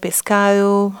gente come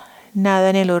pescado,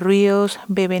 nadan en los ríos,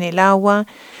 beben el agua,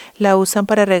 la usan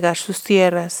para regar sus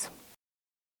tierras.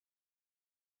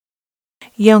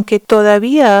 Y aunque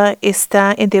todavía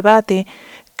está en debate,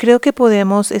 creo que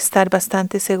podemos estar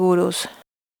bastante seguros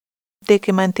de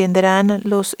que mantendrán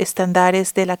los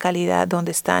estándares de la calidad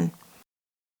donde están.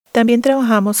 También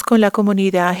trabajamos con la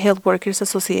comunidad Health Workers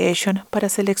Association para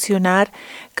seleccionar,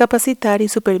 capacitar y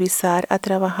supervisar a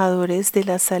trabajadores de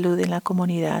la salud en la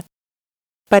comunidad,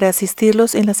 para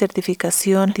asistirlos en la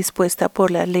certificación dispuesta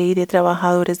por la Ley de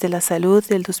Trabajadores de la Salud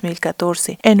del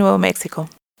 2014 en Nuevo México.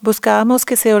 Buscábamos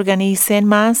que se organicen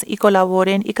más y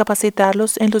colaboren y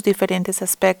capacitarlos en los diferentes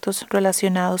aspectos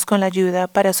relacionados con la ayuda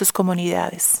para sus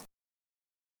comunidades.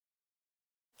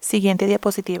 Siguiente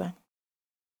diapositiva.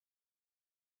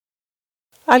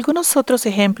 Algunos otros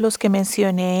ejemplos que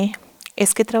mencioné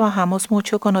es que trabajamos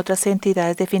mucho con otras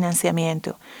entidades de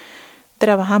financiamiento.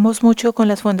 Trabajamos mucho con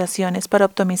las fundaciones para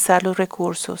optimizar los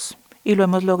recursos y lo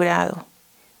hemos logrado.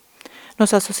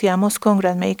 Nos asociamos con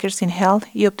Grantmakers in Health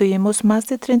y obtuvimos más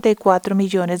de $34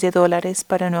 millones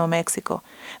para Nuevo México,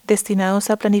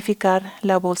 destinados a planificar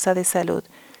la bolsa de salud.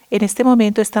 En este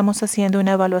momento estamos haciendo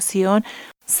una evaluación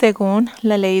según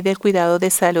la ley del cuidado de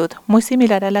salud, muy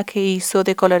similar a la que hizo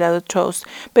de Colorado Trust,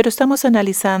 pero estamos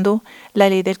analizando la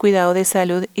ley del cuidado de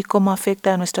salud y cómo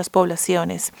afecta a nuestras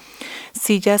poblaciones.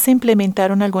 Si ya se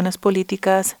implementaron algunas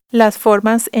políticas, las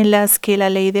formas en las que la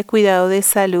ley de cuidado de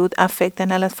salud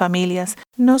afectan a las familias,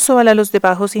 no solo a los de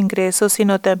bajos ingresos,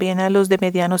 sino también a los de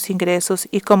medianos ingresos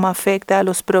y cómo afecta a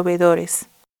los proveedores.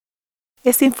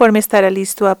 Este informe estará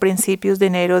listo a principios de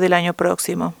enero del año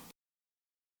próximo.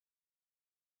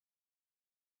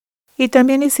 Y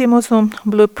también hicimos un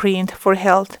Blueprint for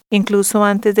Health, incluso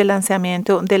antes del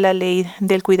lanzamiento de la ley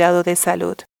del cuidado de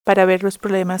salud, para ver los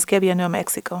problemas que había en Nuevo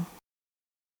México.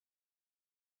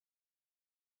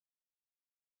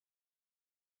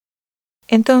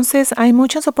 Entonces, hay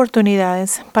muchas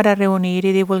oportunidades para reunir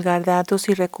y divulgar datos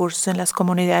y recursos en las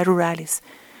comunidades rurales.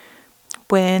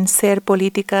 Pueden ser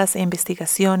políticas e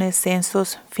investigaciones,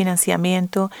 censos,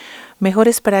 financiamiento,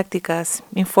 mejores prácticas,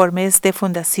 informes de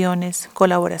fundaciones,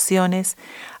 colaboraciones,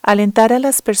 alentar a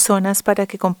las personas para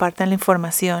que compartan la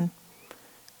información.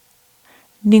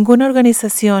 Ninguna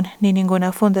organización, ni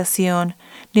ninguna fundación,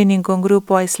 ni ningún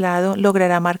grupo aislado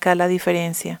logrará marcar la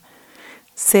diferencia.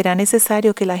 Será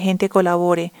necesario que la gente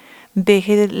colabore,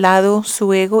 deje de lado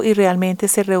su ego y realmente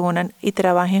se reúnan y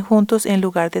trabajen juntos en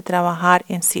lugar de trabajar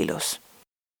en silos.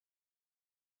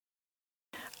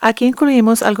 Aquí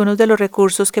incluimos algunos de los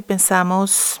recursos que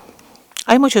pensamos.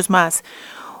 Hay muchos más.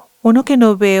 Uno que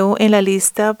no veo en la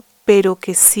lista, pero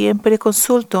que siempre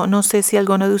consulto, no sé si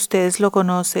alguno de ustedes lo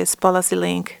conoce, es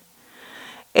PolicyLink.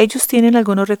 Ellos tienen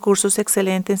algunos recursos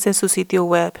excelentes en su sitio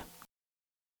web.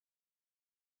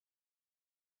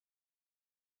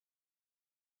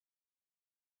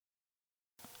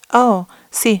 Oh,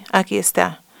 sí, aquí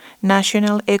está.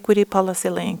 National Equity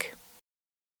Policy Link.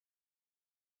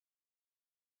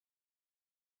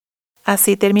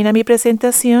 Así termina mi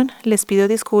presentación. Les pido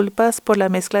disculpas por la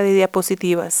mezcla de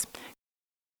diapositivas.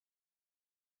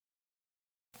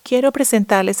 Quiero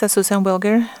presentarles a Susan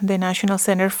Wilger, de National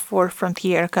Center for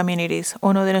Frontier Communities,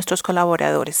 uno de nuestros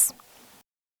colaboradores.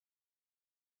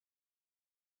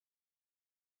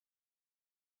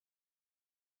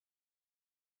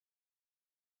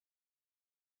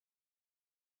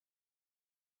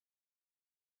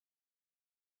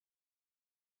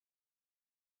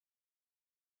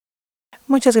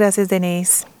 Muchas gracias,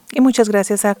 Denise. Y muchas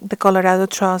gracias a The Colorado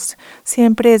Trust.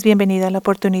 Siempre es bienvenida la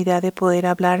oportunidad de poder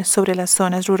hablar sobre las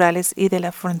zonas rurales y de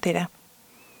la frontera.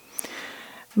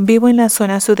 Vivo en la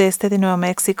zona sudeste de Nuevo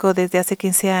México desde hace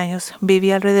 15 años.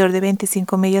 Viví alrededor de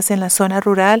 25 millas en la zona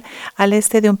rural al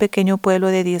este de un pequeño pueblo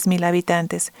de 10,000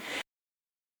 habitantes.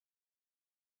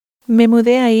 Me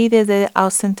mudé ahí desde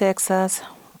Austin, Texas,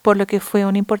 por lo que fue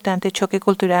un importante choque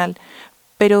cultural,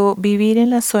 pero vivir en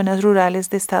las zonas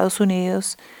rurales de Estados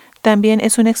Unidos también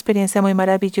es una experiencia muy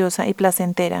maravillosa y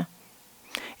placentera.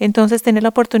 Entonces, tener la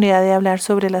oportunidad de hablar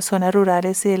sobre las zonas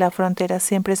rurales y de la frontera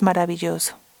siempre es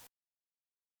maravilloso.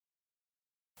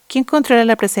 ¿Quién controla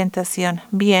la presentación?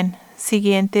 Bien,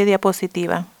 siguiente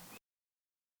diapositiva.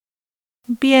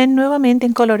 Bien, nuevamente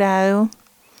en Colorado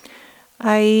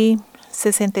hay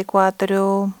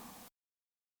 64.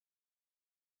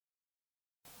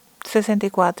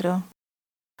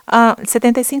 El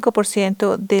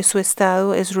 75% de su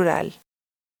estado es rural,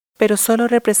 pero solo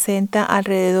representa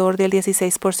alrededor del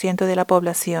 16% de la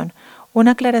población.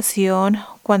 Una aclaración: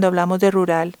 cuando hablamos de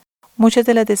rural, muchas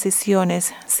de las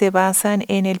decisiones se basan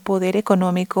en el poder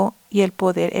económico y el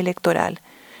poder electoral.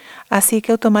 Así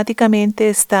que automáticamente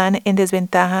están en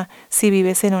desventaja si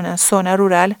vives en una zona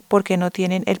rural porque no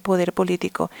tienen el poder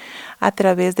político a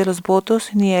través de los votos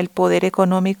ni el poder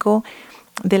económico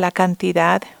de la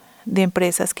cantidad de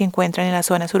empresas que encuentran en las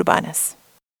zonas urbanas.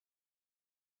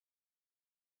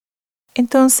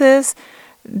 Entonces,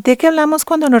 ¿de qué hablamos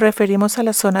cuando nos referimos a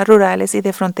las zonas rurales y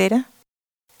de frontera?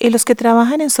 Y los que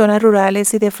trabajan en zonas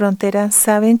rurales y de frontera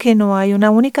saben que no hay una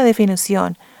única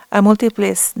definición, hay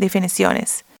múltiples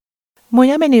definiciones. Muy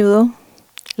a menudo,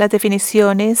 las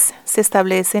definiciones se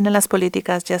establecen en las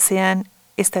políticas, ya sean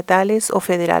estatales o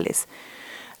federales.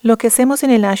 Lo que hacemos en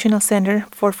el National Center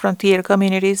for Frontier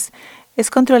Communities es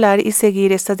controlar y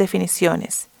seguir estas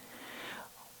definiciones.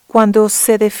 Cuando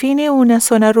se define una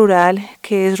zona rural,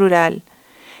 qué es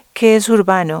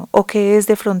urbano o qué es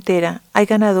de frontera, hay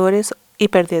ganadores y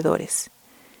perdedores.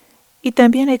 Y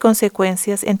también hay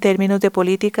consecuencias en términos de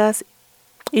políticas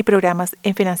y programas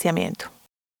en financiamiento.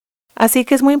 Así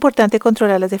que es muy importante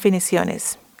controlar las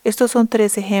definiciones. Estos son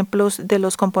 3 ejemplos de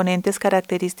los componentes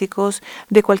característicos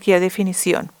de cualquier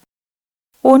definición.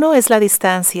 Uno es la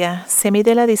distancia. Se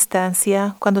mide la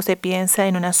distancia cuando se piensa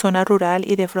en una zona rural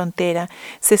y de frontera.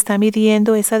 Se está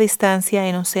midiendo esa distancia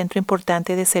en un centro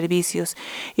importante de servicios.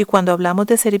 Y cuando hablamos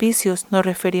de servicios, nos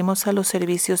referimos a los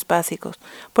servicios básicos.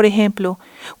 Por ejemplo,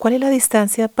 ¿cuál es la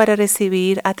distancia para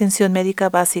recibir atención médica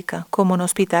básica, como un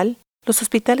hospital? Los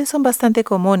hospitales son bastante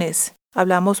comunes.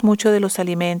 Hablamos mucho de los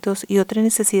alimentos y otra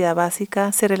necesidad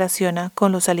básica se relaciona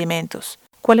con los alimentos.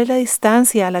 ¿Cuál es la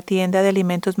distancia a la tienda de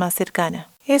alimentos más cercana?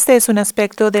 Este es un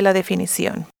aspecto de la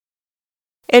definición.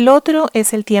 El otro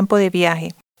es el tiempo de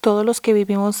viaje. Todos los que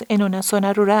vivimos en una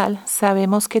zona rural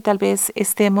sabemos que tal vez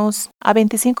estemos a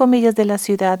 25 millas de la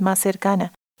ciudad más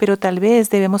cercana, pero tal vez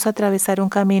debemos atravesar un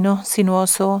camino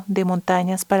sinuoso de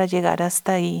montañas para llegar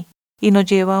hasta ahí. Y nos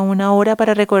lleva 1 hora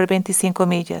para recorrer 25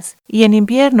 millas. Y en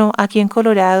invierno, aquí en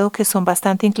Colorado, que son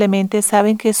bastante inclementes,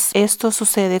 saben que esto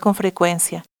sucede con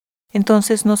frecuencia.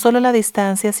 Entonces, no solo la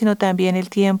distancia, sino también el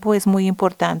tiempo es muy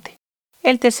importante.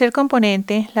 El tercer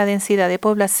componente, la densidad de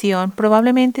población,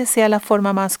 probablemente sea la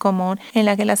forma más común en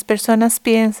la que las personas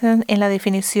piensan en la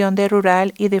definición de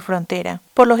rural y de frontera.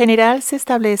 Por lo general, se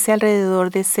establece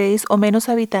alrededor de 6 o menos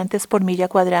habitantes por milla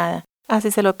cuadrada. Así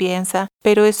se lo piensa,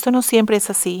 pero esto no siempre es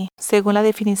así, según la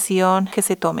definición que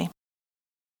se tome.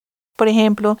 Por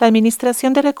ejemplo, la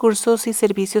Administración de Recursos y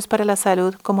Servicios para la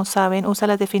Salud, como saben, usa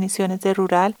las definiciones de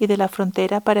rural y de la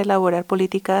frontera para elaborar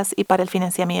políticas y para el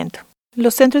financiamiento.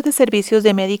 Los centros de servicios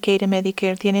de Medicaid y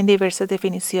Medicare tienen diversas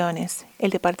definiciones. El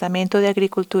Departamento de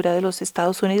Agricultura de los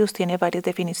Estados Unidos tiene varias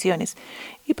definiciones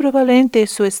y probablemente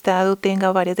su estado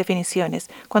tenga varias definiciones.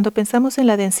 Cuando pensamos en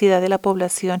la densidad de la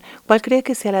población, ¿cuál cree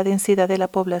que sea la densidad de la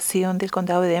población del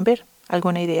condado de Denver?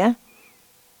 ¿Alguna idea?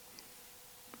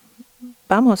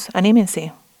 Vamos,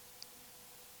 anímense.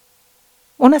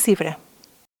 Una cifra.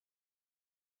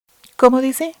 ¿Cómo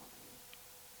dice?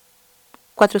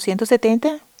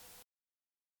 ¿470?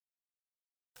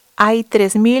 Hay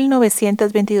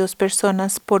 3,922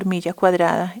 personas por milla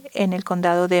cuadrada en el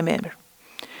condado de Denver.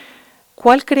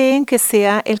 ¿Cuál creen que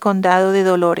sea el condado de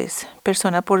Dolores,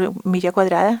 persona por milla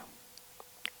cuadrada?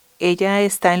 Ella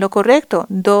está en lo correcto,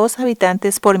 2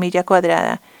 habitantes por milla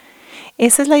cuadrada.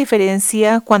 Esa es la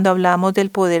diferencia cuando hablamos del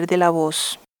poder de la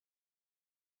voz.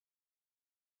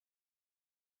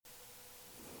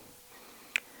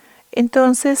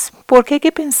 Entonces, ¿por qué hay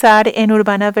que pensar en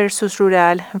urbana versus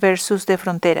rural versus de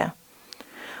frontera?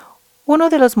 Uno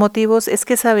de los motivos es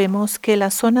que sabemos que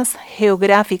las zonas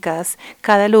geográficas,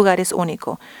 cada lugar es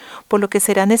único, por lo que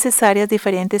serán necesarias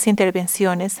diferentes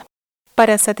intervenciones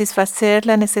para satisfacer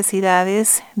las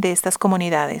necesidades de estas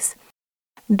comunidades.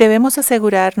 Debemos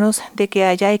asegurarnos de que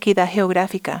haya equidad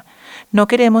geográfica. No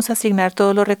queremos asignar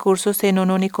todos los recursos en un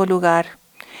único lugar,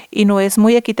 y no es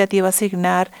muy equitativo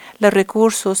asignar los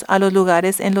recursos a los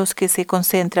lugares en los que se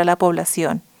concentra la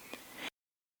población.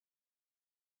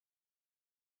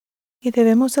 Y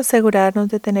debemos asegurarnos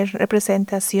de tener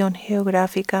representación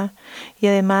geográfica y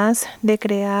además de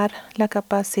crear la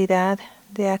capacidad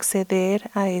de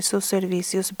acceder a esos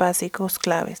servicios básicos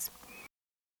claves.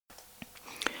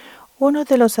 Uno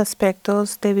de los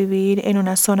aspectos de vivir en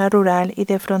una zona rural y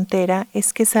de frontera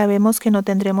es que sabemos que no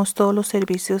tendremos todos los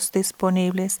servicios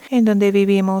disponibles en donde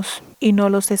vivimos y no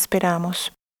los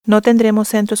esperamos. No tendremos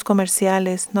centros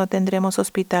comerciales, no tendremos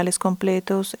hospitales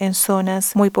completos en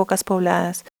zonas muy pocas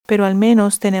pobladas, pero al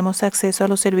menos tenemos acceso a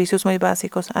los servicios muy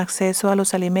básicos, acceso a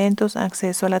los alimentos,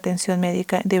 acceso a la atención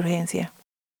médica de urgencia.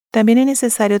 También es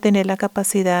necesario tener la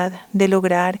capacidad de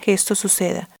lograr que esto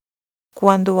suceda.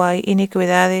 Cuando hay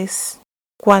iniquidades,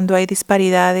 cuando hay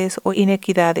disparidades o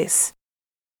inequidades.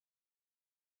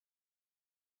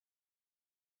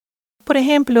 Por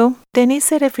ejemplo, Denise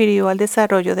se refirió al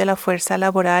desarrollo de la fuerza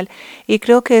laboral y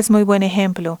creo que es muy buen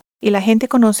ejemplo, y la gente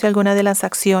conoce algunas de las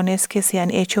acciones que se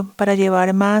han hecho para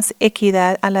llevar más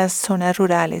equidad a las zonas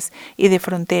rurales y de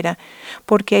frontera,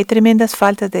 porque hay tremendas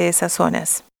faltas de esas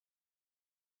zonas.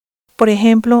 Por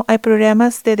ejemplo, hay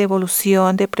programas de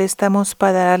devolución de préstamos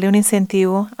para darle un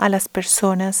incentivo a las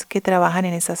personas que trabajan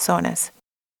en esas zonas.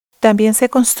 También se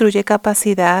construye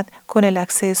capacidad con el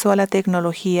acceso a la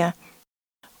tecnología,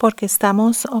 porque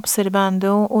estamos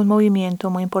observando un movimiento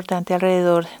muy importante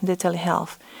alrededor de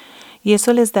telehealth, y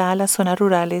eso les da a las zonas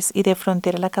rurales y de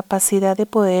frontera la capacidad de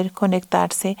poder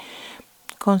conectarse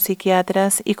con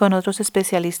psiquiatras y con otros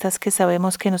especialistas que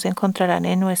sabemos que nos encontrarán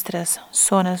en nuestras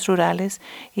zonas rurales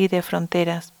y de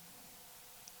fronteras.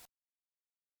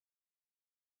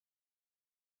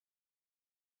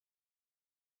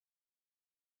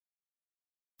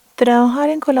 Trabajar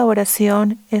en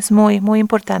colaboración es muy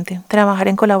importante, trabajar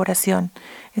en colaboración,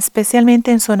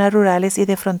 especialmente en zonas rurales y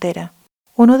de frontera.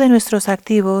 Uno de nuestros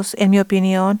activos, en mi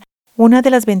opinión, una de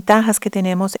las ventajas que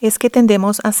tenemos es que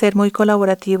tendemos a ser muy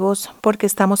colaborativos porque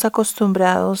estamos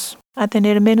acostumbrados a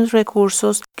tener menos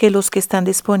recursos que los que están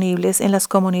disponibles en las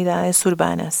comunidades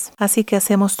urbanas. Así que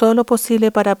hacemos todo lo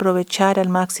posible para aprovechar al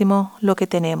máximo lo que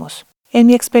tenemos. En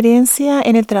mi experiencia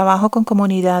en el trabajo con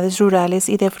comunidades rurales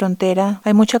y de frontera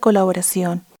hay mucha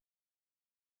colaboración.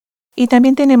 Y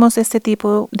también tenemos este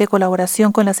tipo de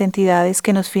colaboración con las entidades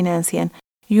que nos financian.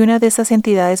 Y una de esas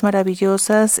entidades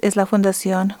maravillosas es la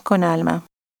Fundación Con Alma.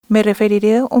 Me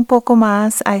referiré un poco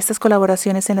más a estas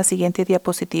colaboraciones en la siguiente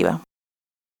diapositiva.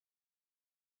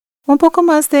 Un poco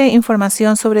más de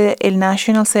información sobre el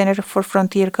National Center for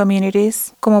Frontier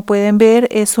Communities. Como pueden ver,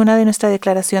 es una de nuestra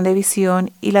declaración de visión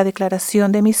y la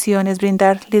declaración de misión es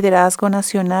brindar liderazgo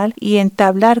nacional y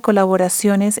entablar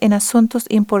colaboraciones en asuntos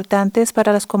importantes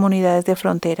para las comunidades de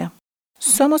frontera.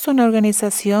 Somos una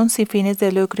organización sin fines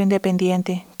de lucro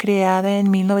independiente, creada en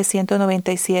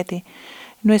 1997.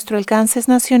 Nuestro alcance es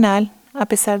nacional, a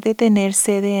pesar de tener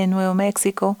sede en Nuevo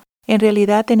México. En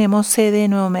realidad tenemos sede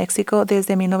en Nuevo México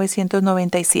desde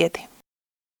 1997.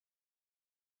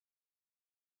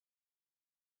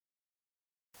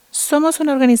 Somos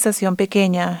una organización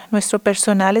pequeña, nuestro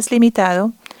personal es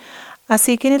limitado,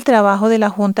 así que en el trabajo de la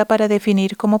Junta para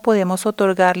definir cómo podemos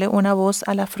otorgarle una voz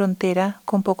a la frontera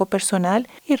con poco personal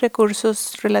y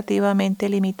recursos relativamente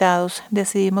limitados,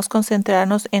 decidimos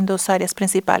concentrarnos en dos áreas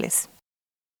principales.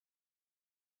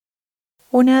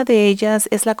 Una de ellas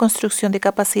es la construcción de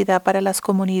capacidad para las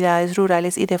comunidades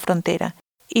rurales y de frontera,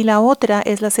 y la otra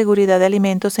es la seguridad de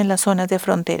alimentos en las zonas de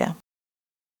frontera.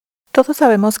 Todos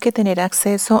sabemos que tener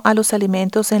acceso a los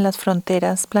alimentos en las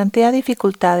fronteras plantea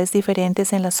dificultades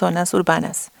diferentes en las zonas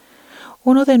urbanas.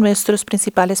 Uno de nuestros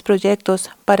principales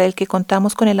proyectos, para el que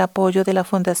contamos con el apoyo de la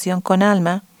Fundación Con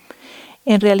Alma,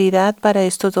 en realidad para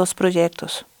estos dos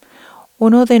proyectos.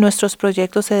 Uno de nuestros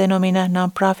proyectos se denomina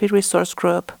Non-Profit Resource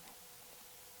Group,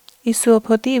 y su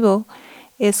objetivo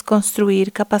es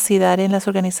construir capacidad en las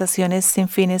organizaciones sin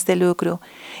fines de lucro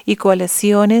y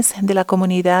coaliciones de la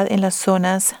comunidad en las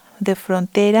zonas de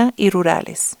frontera y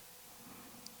rurales.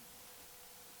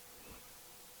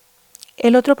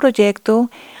 El otro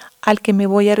proyecto al que me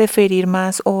voy a referir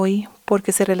más hoy,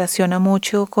 porque se relaciona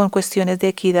mucho con cuestiones de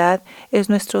equidad, es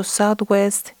nuestro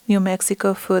Southwest New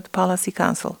Mexico Food Policy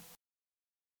Council.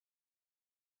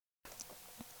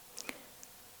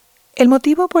 El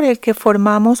motivo por el que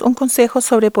formamos un consejo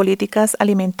sobre políticas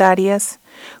alimentarias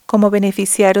como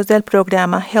beneficiarios del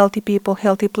programa Healthy People,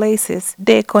 Healthy Places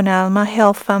de Con Alma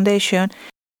Health Foundation.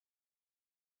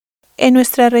 En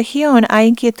nuestra región hay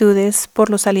inquietudes por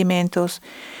los alimentos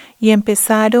y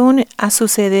empezaron a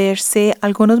sucederse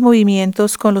algunos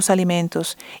movimientos con los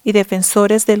alimentos y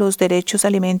defensores de los derechos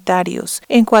alimentarios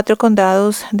en 4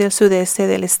 condados del sudeste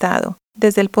del estado.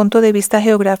 Desde el punto de vista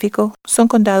geográfico, son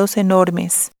condados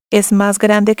enormes. Es más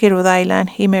grande que Rhode Island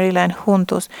y Maryland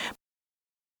juntos,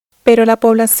 pero la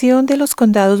población de los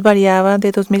condados variaba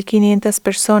de 2.500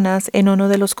 personas en uno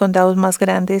de los condados más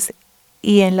grandes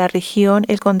y en la región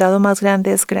el condado más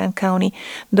grande es Grant County,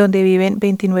 donde viven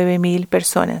 29,000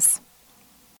 personas.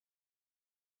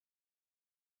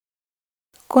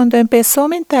 Cuando empezó a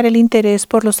aumentar el interés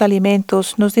por los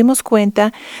alimentos, nos dimos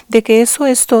cuenta de que eso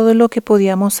es todo lo que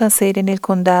podíamos hacer en el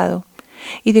condado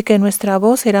y de que nuestra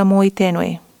voz era muy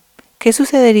tenue. ¿Qué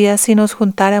sucedería si nos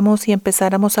juntáramos y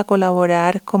empezáramos a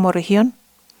colaborar como región?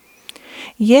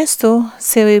 Y esto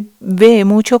se ve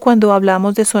mucho cuando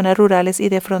hablamos de zonas rurales y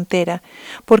de frontera,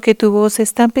 porque tu voz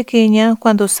es tan pequeña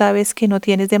cuando sabes que no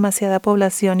tienes demasiada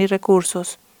población y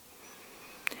recursos.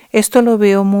 Esto lo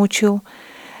veo mucho.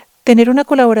 Tener una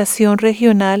colaboración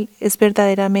regional es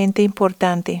verdaderamente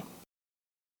importante.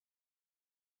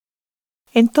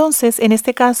 Entonces, en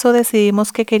este caso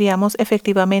decidimos que queríamos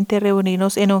efectivamente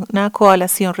reunirnos en una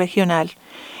coalición regional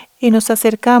y nos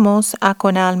acercamos a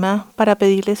Con Alma para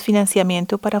pedirles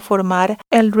financiamiento para formar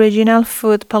el Regional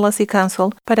Food Policy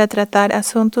Council para tratar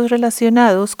asuntos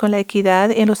relacionados con la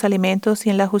equidad en los alimentos y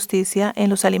en la justicia en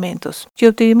los alimentos. Y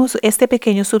obtuvimos este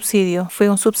pequeño subsidio, fue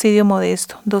un subsidio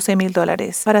modesto,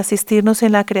 $12,000, para asistirnos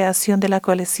en la creación de la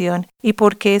coalición. ¿Y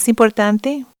por qué es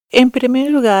importante? En primer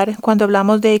lugar, cuando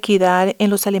hablamos de equidad en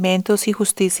los alimentos y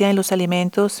justicia en los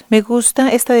alimentos, me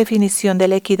gusta esta definición de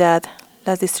la equidad.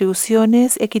 Las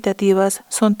distribuciones equitativas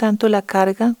son tanto la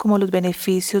carga como los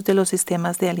beneficios de los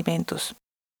sistemas de alimentos.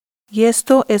 Y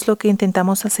esto es lo que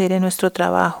intentamos hacer en nuestro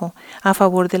trabajo a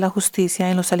favor de la justicia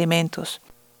en los alimentos.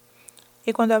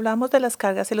 Y cuando hablamos de las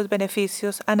cargas y los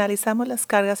beneficios, analizamos las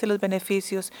cargas y los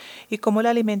beneficios y cómo la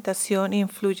alimentación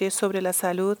influye sobre la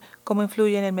salud, cómo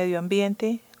influye en el medio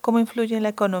ambiente, cómo influye en la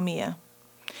economía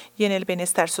y en el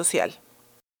bienestar social.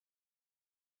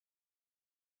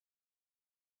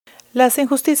 Las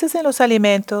injusticias en los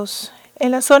alimentos. En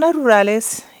las zonas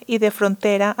rurales y de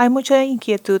frontera hay mucha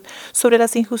inquietud sobre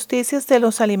las injusticias de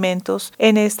los alimentos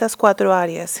en estas 4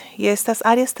 áreas, y estas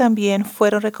áreas también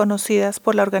fueron reconocidas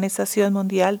por la Organización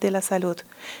Mundial de la Salud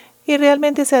y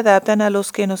realmente se adaptan a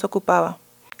los que nos ocupaba.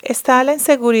 Está la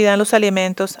inseguridad en los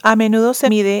alimentos. A menudo se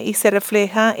mide y se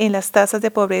refleja en las tasas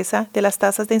de pobreza de las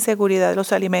tasas de inseguridad de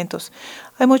los alimentos.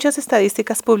 Hay muchas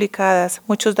estadísticas publicadas,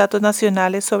 muchos datos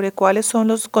nacionales sobre cuáles son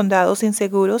los condados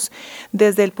inseguros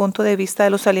desde el punto de vista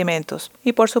de los alimentos.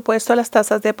 Y por supuesto las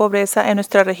tasas de pobreza en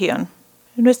nuestra región.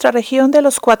 Nuestra región de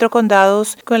los 4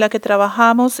 condados con la que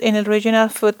trabajamos en el Regional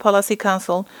Food Policy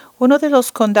Council, uno de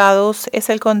los condados es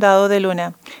el condado de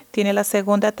Luna. Tiene la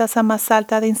segunda tasa más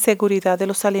alta de inseguridad de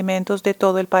los alimentos de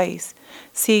todo el país.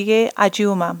 Sigue a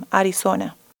Yuma,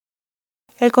 Arizona.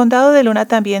 El condado de Luna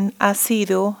también ha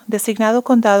sido designado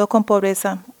condado con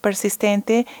pobreza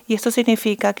persistente, y esto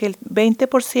significa que el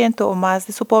 20% o más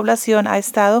de su población ha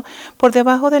estado por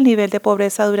debajo del nivel de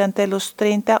pobreza durante los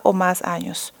 30 o más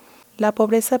años. La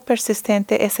pobreza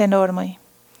persistente es enorme,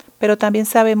 pero también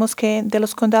sabemos que de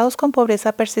los condados con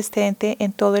pobreza persistente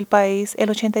en todo el país, el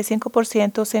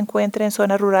 85% se encuentra en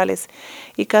zonas rurales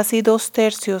y casi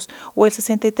 2/3 o el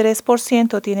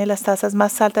 63% tiene las tasas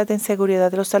más altas de inseguridad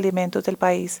de los alimentos del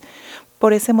país.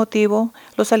 Por ese motivo,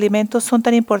 los alimentos son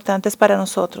tan importantes para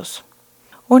nosotros.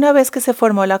 Una vez que se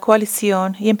formó la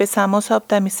coalición y empezamos a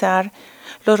optimizar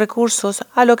los recursos,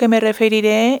 a lo que me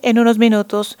referiré en unos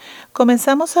minutos,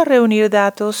 comenzamos a reunir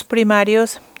datos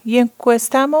primarios y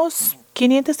encuestamos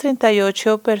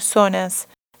 538 personas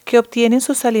que obtienen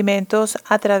sus alimentos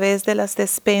a través de las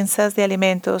despensas de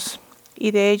alimentos,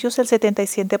 y de ellos el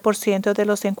 77% de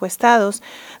los encuestados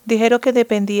dijeron que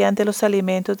dependían de los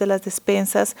alimentos de las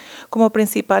despensas como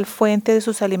principal fuente de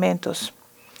sus alimentos.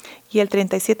 Y el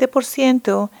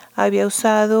 37% había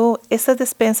usado estas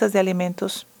despensas de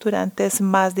alimentos durante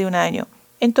más de un año.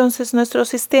 Entonces, nuestro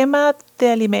sistema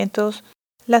de alimentos,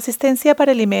 la asistencia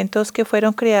para alimentos que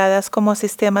fueron creadas como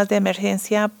sistemas de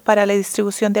emergencia para la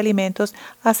distribución de alimentos,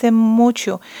 hace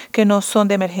mucho que no son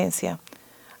de emergencia.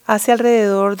 Hace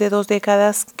alrededor de 2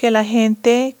 décadas que la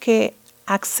gente que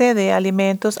accede a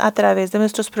alimentos a través de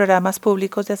nuestros programas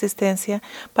públicos de asistencia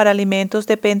para alimentos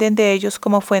dependen de ellos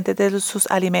como fuentes de sus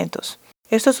alimentos.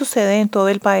 Esto sucede en todo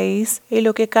el país y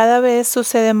lo que cada vez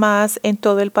sucede más en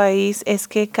todo el país es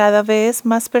que cada vez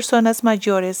más personas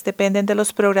mayores dependen de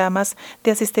los programas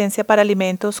de asistencia para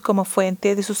alimentos como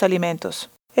fuente de sus alimentos.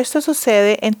 Esto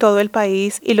sucede en todo el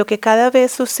país y lo que cada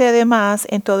vez sucede más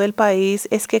en todo el país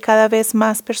es que cada vez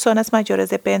más personas mayores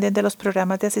dependen de los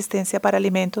programas de asistencia para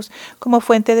alimentos como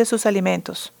fuente de sus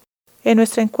alimentos. En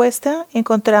nuestra encuesta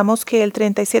encontramos que el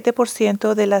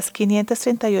 37% de las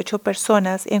 538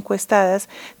 personas encuestadas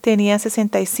tenían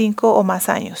 65 o más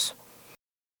años.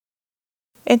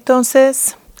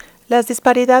 Entonces, las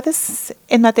disparidades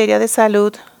en materia de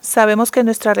salud, sabemos que en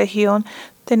nuestra región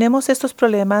tenemos estos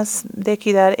problemas de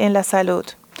equidad en la salud.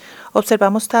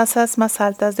 Observamos tasas más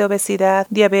altas de obesidad,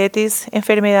 diabetes,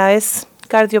 enfermedades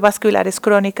cardiovasculares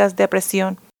crónicas,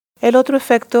 depresión. El otro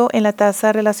efecto en la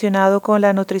tasa relacionado con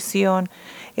la nutrición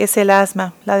es el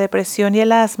asma. La depresión y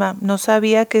el asma no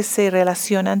sabía que se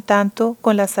relacionan tanto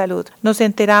con la salud. Nos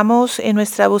enteramos en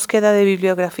nuestra búsqueda de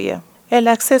bibliografía. El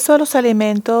acceso a los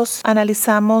alimentos,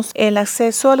 analizamos el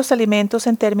acceso a los alimentos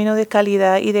en términos de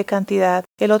calidad y de cantidad.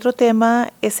 El otro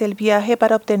tema es el viaje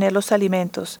para obtener los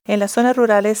alimentos. En las zonas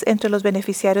rurales, entre los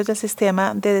beneficiarios del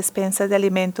sistema de despensas de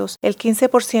alimentos, el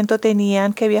 15%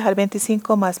 tenían que viajar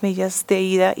 25 más millas de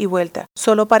ida y vuelta,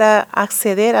 solo para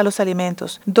acceder a los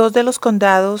alimentos. 2 de los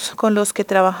condados con los que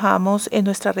trabajamos en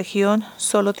nuestra región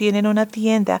solo tienen una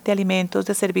tienda de alimentos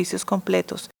de servicios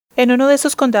completos. En uno de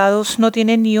esos condados no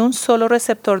tiene ni un solo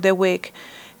receptor de WIC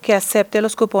que acepte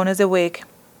los cupones de WIC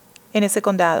en ese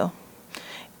condado.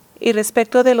 Y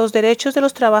respecto de los derechos de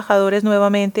los trabajadores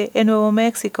nuevamente, en Nuevo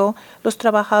México, los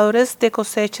trabajadores de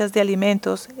cosechas de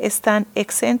alimentos están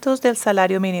exentos del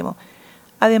salario mínimo.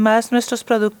 Además, nuestros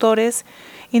productores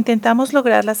intentamos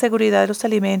lograr la seguridad de los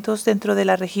alimentos dentro de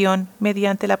la región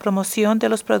mediante la promoción de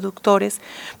los productores,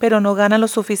 pero no ganan lo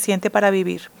suficiente para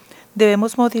vivir.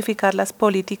 Debemos modificar las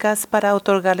políticas para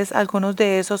otorgarles algunos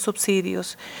de esos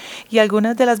subsidios y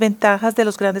algunas de las ventajas de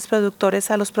los grandes productores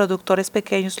a los productores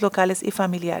pequeños, locales y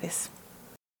familiares.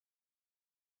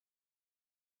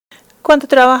 Cuando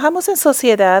trabajamos en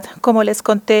sociedad, como les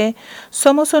conté,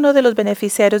 somos uno de los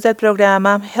beneficiarios del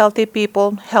programa Healthy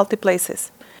People, Healthy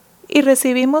Places. Y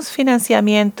recibimos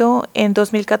financiamiento en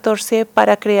 2014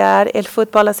 para crear el Food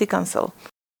Policy Council.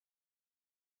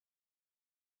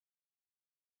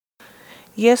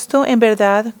 Y esto, en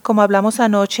verdad, como hablamos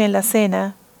anoche en la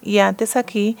cena y antes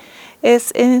aquí,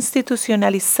 es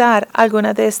institucionalizar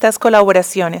algunas de estas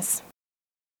colaboraciones.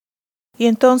 Y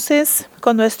entonces,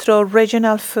 con nuestro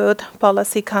Regional Food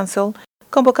Policy Council,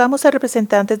 convocamos a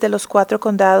representantes de los 4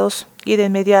 condados y de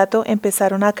inmediato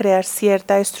empezaron a crear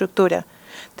cierta estructura.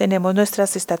 Tenemos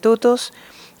nuestros estatutos.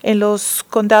 En los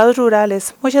condados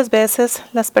rurales, muchas veces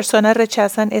las personas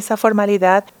rechazan esa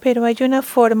formalidad, pero hay una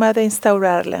forma de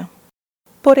instaurarla.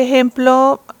 Por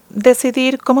ejemplo,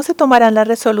 decidir cómo se tomarán las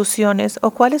resoluciones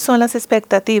o cuáles son las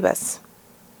expectativas.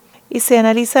 Y se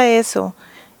analiza eso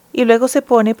y luego se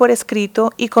pone por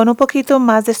escrito y con un poquito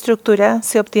más de estructura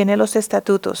se obtienen los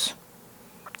estatutos.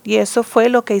 Y eso fue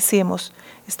lo que hicimos.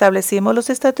 Establecimos los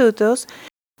estatutos.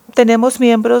 Tenemos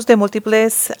miembros de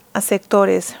múltiples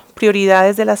sectores,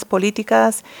 prioridades de las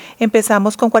políticas.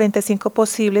 Empezamos con 45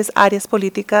 posibles áreas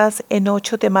políticas en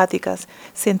 8 temáticas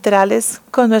centrales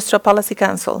con nuestro Policy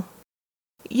Council.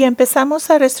 Y empezamos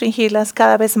a restringirlas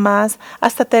cada vez más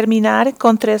hasta terminar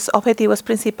con 3 objetivos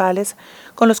principales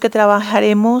con los que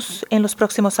trabajaremos en los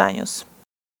próximos años.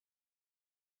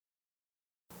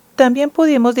 También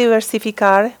pudimos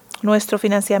diversificar nuestro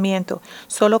financiamiento.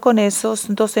 Solo con esos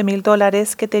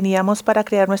 $12,000 que teníamos para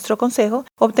crear nuestro consejo,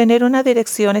 obtener una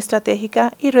dirección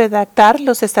estratégica y redactar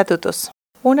los estatutos.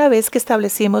 Una vez que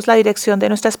establecimos la dirección de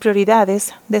nuestras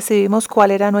prioridades, decidimos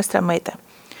cuál era nuestra meta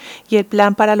y el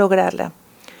plan para lograrla.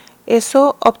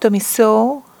 Eso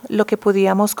optimizó lo que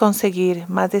podíamos conseguir,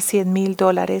 más de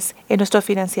 $100,000 en nuestros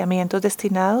financiamientos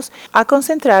destinados a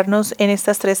concentrarnos en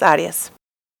estas 3 áreas.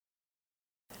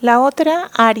 La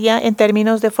otra área en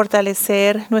términos de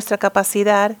fortalecer nuestra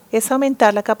capacidad es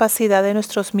aumentar la capacidad de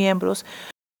nuestros miembros,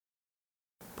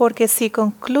 porque si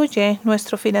concluye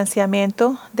nuestro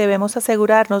financiamiento debemos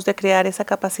asegurarnos de crear esa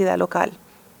capacidad local.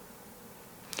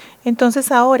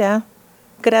 Entonces ahora,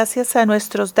 gracias a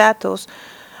nuestros datos,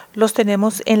 los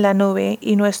tenemos en la nube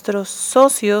y nuestros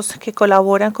socios que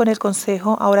colaboran con el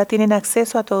consejo ahora tienen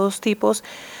acceso a todos tipos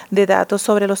de datos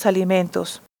sobre los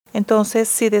alimentos. Entonces,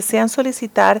 si desean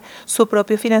solicitar su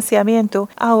propio financiamiento,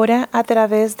 ahora a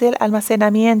través del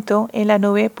almacenamiento en la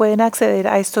nube pueden acceder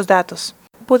a estos datos.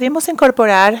 Pudimos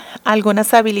incorporar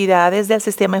algunas habilidades del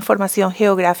sistema de información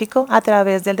geográfico a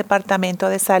través del Departamento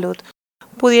de Salud.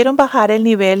 Pudieron bajar el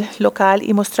nivel local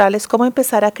y mostrarles cómo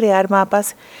empezar a crear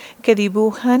mapas que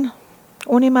dibujan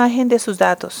una imagen de sus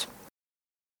datos.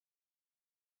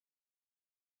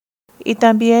 Y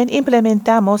también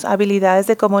implementamos habilidades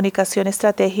de comunicación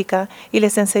estratégica y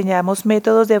les enseñamos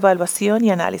métodos de evaluación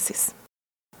y análisis.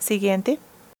 Siguiente.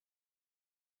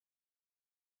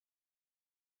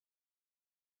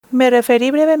 Me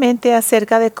referí brevemente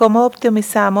acerca de cómo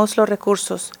optimizamos los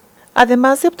recursos.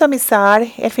 Además de optimizar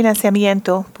el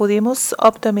financiamiento, pudimos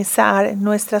optimizar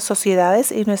nuestras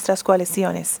sociedades y nuestras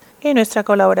coaliciones, y nuestra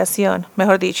colaboración,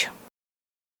 mejor dicho.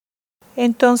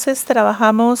 Entonces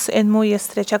trabajamos en muy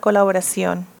estrecha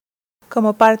colaboración.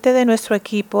 Como parte de nuestro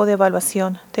equipo de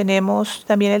evaluación, tenemos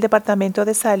también el Departamento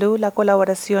de Salud, la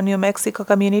colaboración New Mexico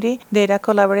Community Data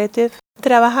Collaborative.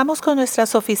 Trabajamos con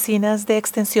nuestras oficinas de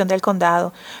extensión del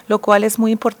condado, lo cual es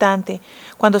muy importante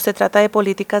cuando se trata de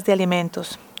políticas de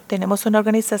alimentos. Tenemos una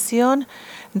organización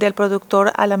del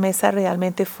productor a la mesa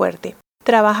realmente fuerte.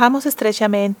 Trabajamos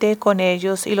estrechamente con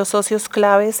ellos y los socios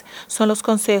claves son los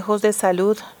consejos de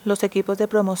salud, los equipos de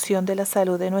promoción de la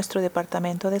salud de nuestro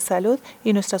departamento de salud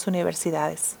y nuestras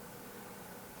universidades.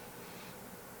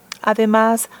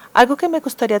 Además, algo que me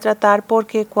gustaría tratar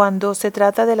porque cuando se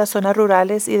trata de las zonas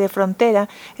rurales y de frontera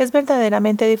es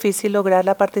verdaderamente difícil lograr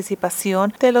la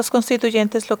participación de los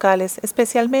constituyentes locales,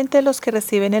 especialmente los que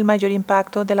reciben el mayor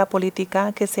impacto de la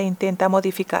política que se intenta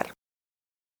modificar.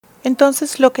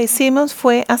 Entonces lo que hicimos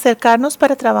fue acercarnos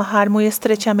para trabajar muy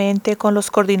estrechamente con los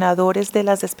coordinadores de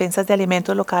las despensas de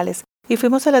alimentos locales y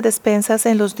fuimos a las despensas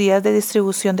en los días de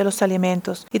distribución de los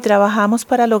alimentos y trabajamos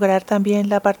para lograr también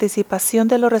la participación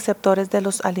de los receptores de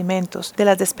los alimentos de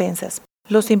las despensas.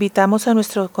 Los invitamos a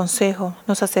nuestro consejo,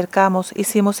 nos acercamos,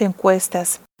 hicimos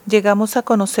encuestas, llegamos a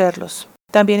conocerlos.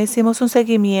 También hicimos un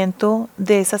seguimiento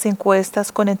de esas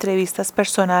encuestas con entrevistas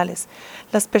personales.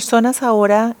 Las personas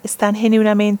ahora están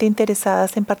genuinamente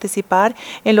interesadas en participar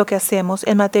en lo que hacemos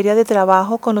en materia de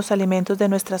trabajo con los alimentos de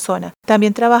nuestra zona.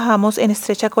 También trabajamos en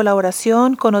estrecha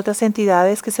colaboración con otras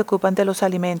entidades que se ocupan de los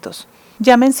alimentos.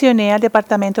 Ya mencioné al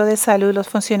Departamento de Salud, los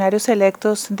funcionarios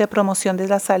electos de promoción de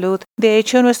la salud. De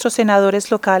hecho, nuestros senadores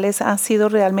locales han sido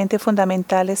realmente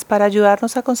fundamentales para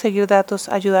ayudarnos a conseguir datos,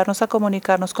 ayudarnos a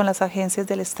comunicarnos con las agencias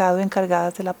del Estado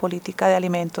encargadas de la política de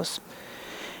alimentos.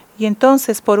 Y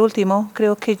entonces, por último,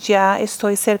 creo que ya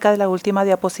estoy cerca de la última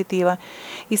diapositiva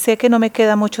y sé que no me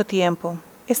queda mucho tiempo.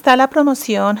 Está la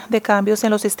promoción de cambios en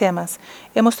los sistemas.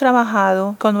 Hemos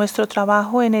trabajado con nuestro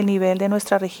trabajo en el nivel de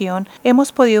nuestra región.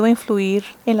 Hemos podido influir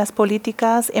en las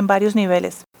políticas en varios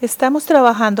niveles. Estamos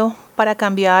trabajando para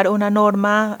cambiar una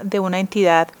norma de una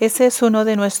entidad. Ese es uno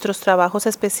de nuestros trabajos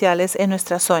especiales en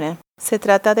nuestra zona. Se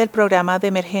trata del programa de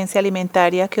emergencia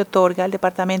alimentaria que otorga el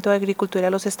Departamento de Agricultura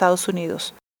de los Estados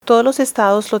Unidos. Todos los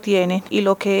estados lo tienen y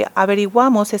lo que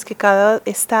averiguamos es que cada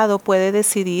estado puede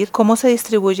decidir cómo se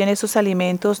distribuyen esos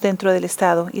alimentos dentro del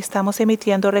estado y estamos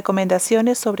emitiendo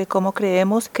recomendaciones sobre cómo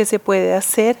creemos que se puede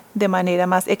hacer de manera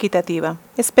más equitativa.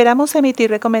 Esperamos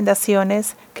emitir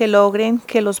recomendaciones que logren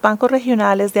que los bancos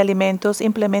regionales de alimentos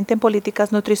implementen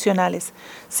políticas nutricionales.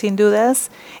 Sin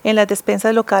dudas, en las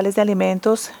despensas locales de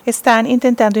alimentos están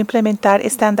intentando implementar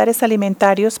estándares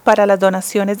alimentarios para las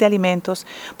donaciones de alimentos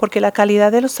porque la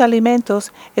calidad de los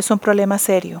alimentos es un problema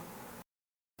serio.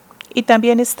 Y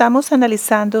también estamos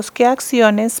analizando qué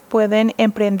acciones pueden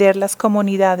emprender las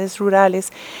comunidades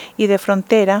rurales y de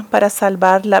frontera para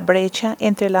salvar la brecha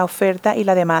entre la oferta y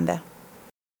la demanda.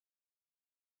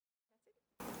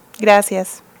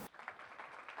 Gracias.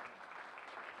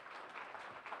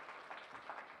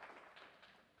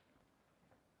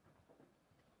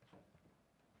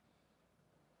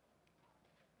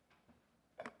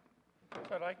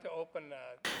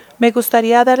 Me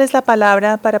gustaría darles la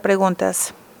palabra para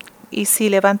preguntas. Y si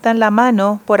levantan la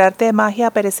mano, por arte de magia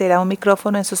aparecerá un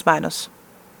micrófono en sus manos.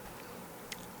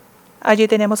 Allí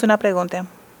tenemos una pregunta.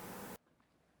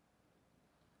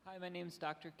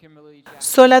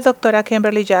 Soy la doctora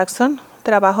Kimberly Jackson.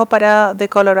 Trabajo para The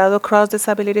Colorado Cross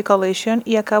Disability Coalition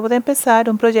y acabo de empezar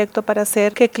un proyecto para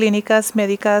hacer que clínicas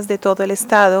médicas de todo el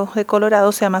estado de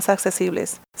Colorado sean más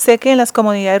accesibles. Sé que en las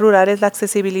comunidades rurales la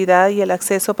accesibilidad y el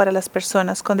acceso para las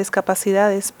personas con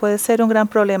discapacidades puede ser un gran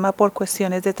problema por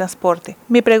cuestiones de transporte.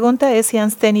 Mi pregunta es si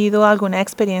han tenido alguna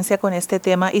experiencia con este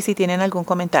tema y si tienen algún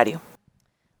comentario.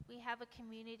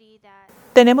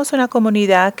 Tenemos una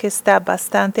comunidad que está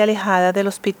bastante alejada del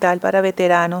hospital para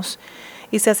veteranos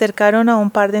y se acercaron a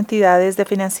un par de entidades de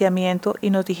financiamiento y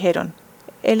nos dijeron,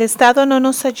 el Estado no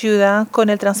nos ayuda con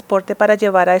el transporte para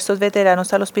llevar a estos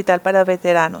veteranos al hospital para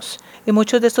veteranos y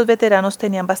muchos de estos veteranos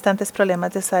tenían bastantes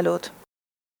problemas de salud.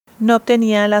 No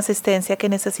obtenían la asistencia que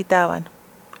necesitaban.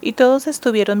 Y todos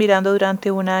estuvieron mirando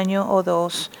durante 1 año o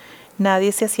 2.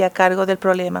 Nadie se hacía cargo del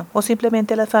problema, o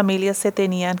simplemente las familias se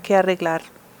tenían que arreglar.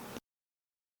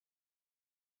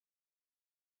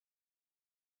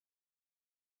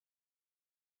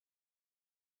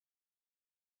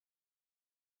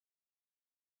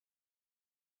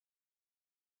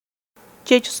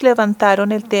 Y ellos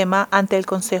levantaron el tema ante el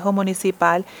Consejo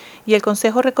Municipal y el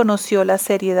Consejo reconoció la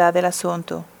seriedad del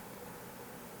asunto.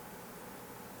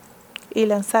 Y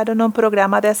lanzaron un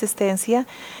programa de asistencia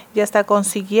y hasta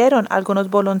consiguieron algunos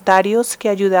voluntarios que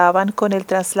ayudaban con el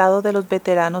traslado de los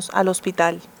veteranos al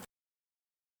hospital.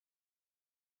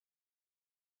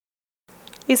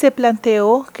 Y se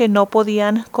planteó que no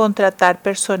podían contratar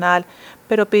personal,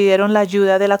 pero pidieron la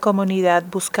ayuda de la comunidad,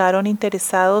 buscaron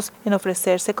interesados en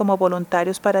ofrecerse como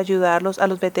voluntarios para ayudarlos a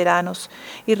los veteranos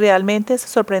y realmente se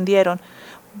sorprendieron.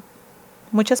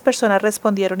 Muchas personas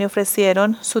respondieron y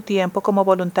ofrecieron su tiempo como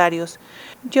voluntarios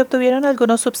y obtuvieron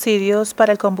algunos subsidios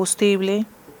para el combustible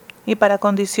y para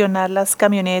acondicionar las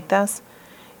camionetas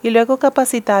y luego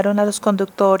capacitaron a los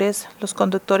conductores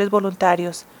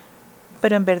voluntarios.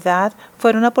 Pero en verdad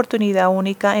fue una oportunidad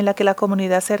única en la que la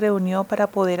comunidad se reunió para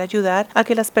poder ayudar a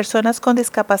que las personas con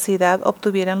discapacidad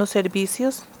obtuvieran los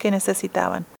servicios que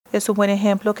necesitaban. Es un buen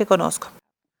ejemplo que conozco.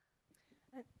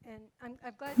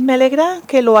 Me alegra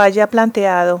que lo haya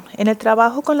planteado. En el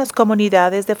trabajo con las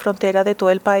comunidades de frontera de todo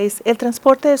el país, el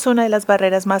transporte es una de las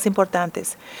barreras más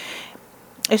importantes.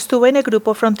 Estuve en el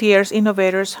grupo Frontiers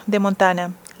Innovators de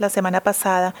Montana la semana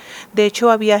pasada. De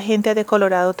hecho, había gente de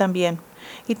Colorado también.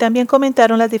 Y también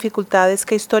comentaron las dificultades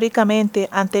que históricamente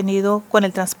han tenido con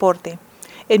el transporte.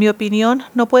 En mi opinión,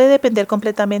 no puede depender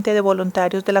completamente de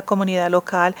voluntarios de la comunidad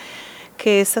local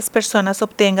que esas personas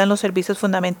obtengan los servicios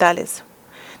fundamentales.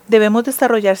 Debemos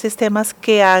desarrollar sistemas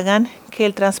que hagan que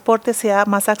el transporte sea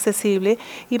más accesible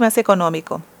y más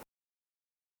económico.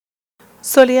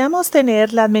 Solíamos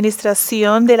tener la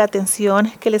administración de la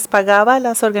atención que les pagaba a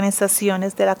las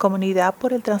organizaciones de la comunidad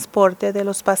por el transporte de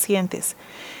los pacientes.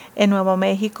 En Nuevo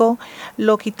México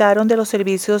lo quitaron de los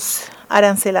servicios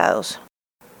arancelados.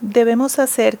 Debemos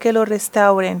hacer que lo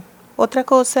restauren. Otra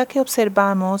cosa que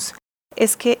observamos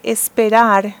es que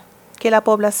esperar que la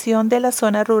población de las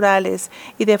zonas rurales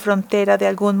y de frontera de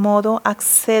algún modo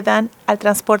accedan al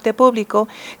transporte público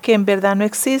que en verdad no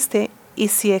existe, y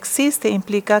si existe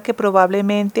implica que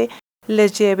probablemente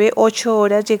les lleve 8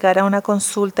 horas llegar a una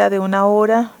consulta de 1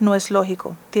 hora, no es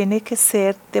lógico. Tiene que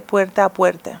ser de puerta a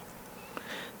puerta.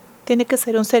 Tiene que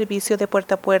ser un servicio de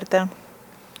puerta a puerta.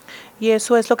 Y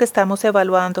eso es lo que estamos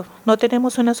evaluando. No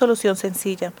tenemos una solución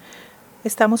sencilla.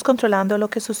 Estamos controlando lo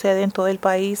que sucede en todo el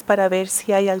país para ver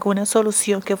si hay alguna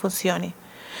solución que funcione.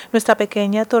 Nuestra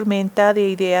pequeña tormenta de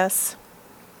ideas.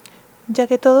 Ya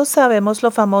que todos sabemos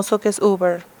lo famoso que es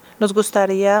Uber, nos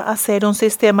gustaría hacer un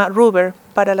sistema Uber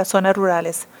para las zonas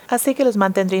rurales. Así que los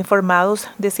mantendré informados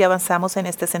de si avanzamos en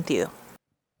este sentido.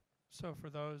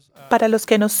 Para los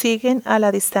que nos siguen a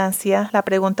la distancia, la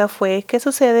pregunta fue, ¿qué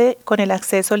sucede con el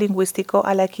acceso lingüístico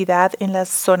a la equidad en las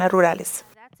zonas rurales?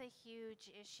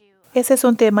 Ese es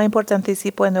un tema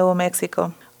importantísimo en Nuevo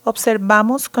México.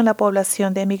 Observamos con la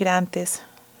población de migrantes,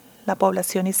 la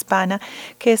población hispana,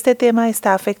 que este tema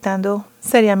está afectando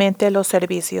seriamente los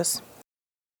servicios.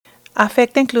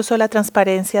 Afecta incluso la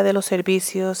transparencia de los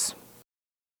servicios.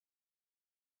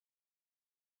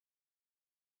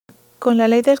 Con la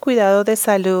ley del cuidado de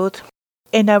salud,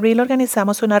 en abril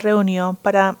organizamos una reunión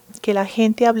para que la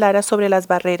gente hablara sobre las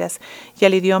barreras y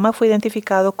el idioma fue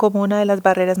identificado como una de las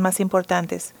barreras más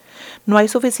importantes. No hay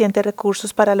suficientes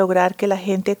recursos para lograr que la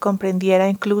gente comprendiera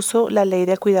incluso la ley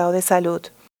del cuidado de salud.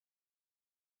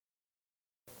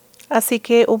 Así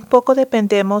que un poco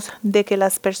dependemos de que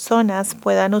las personas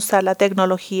puedan usar la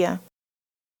tecnología.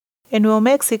 En Nuevo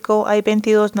México hay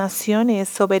 22 naciones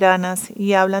soberanas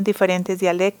y hablan diferentes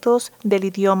dialectos del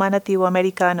idioma nativo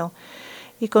americano,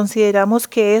 y consideramos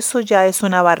que eso ya es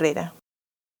una barrera.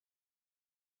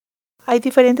 Hay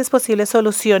diferentes posibles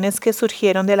soluciones que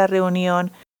surgieron de la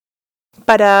reunión.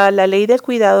 Para la ley del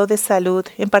cuidado de salud,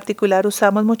 en particular,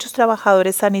 usamos muchos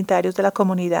trabajadores sanitarios de la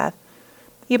comunidad,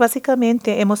 y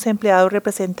básicamente hemos empleado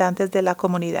representantes de la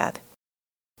comunidad.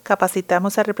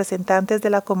 Capacitamos a representantes de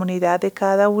la comunidad de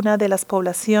cada una de las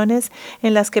poblaciones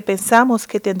en las que pensamos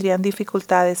que tendrían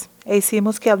dificultades e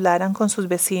hicimos que hablaran con sus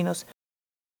vecinos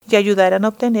y ayudaran a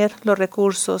obtener los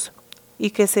recursos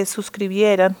y que se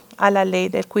suscribieran a la ley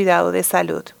del cuidado de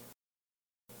salud.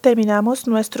 Terminamos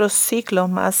nuestro ciclo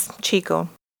más chico.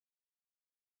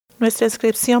 Nuestra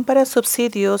inscripción para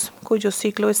subsidios, cuyo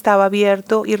ciclo estaba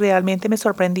abierto y realmente me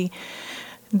sorprendí.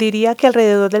 Diría que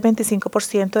alrededor del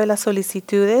 25% de las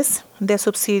solicitudes de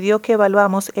subsidio que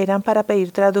evaluamos eran para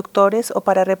pedir traductores o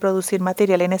para reproducir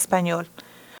material en español.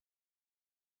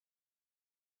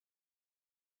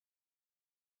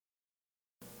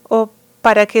 O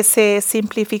para que se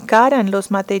simplificaran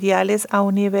los materiales a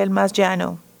un nivel más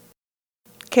llano,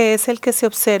 que es el que se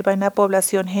observa en la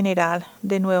población general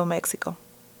de Nuevo México.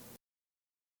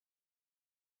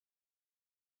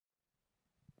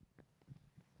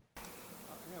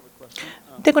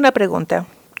 Tengo una pregunta.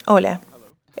 Hola.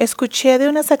 Escuché de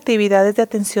unas actividades de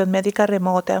atención médica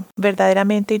remota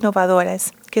verdaderamente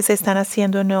innovadoras que se están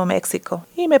haciendo en Nuevo México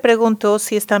y me pregunto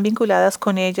si están vinculadas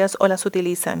con ellas o las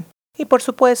utilizan. Y por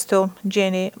supuesto,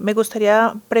 Jenny, me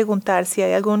gustaría preguntar si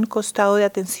hay algún costado de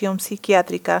atención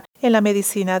psiquiátrica en la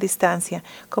medicina a distancia,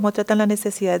 cómo tratan las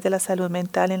necesidades de la salud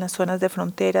mental en las zonas de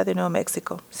frontera de Nuevo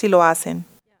México, si lo hacen.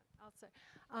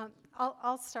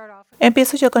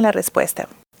 Empiezo yo con la respuesta.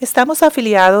 Estamos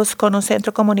afiliados con un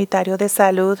centro comunitario de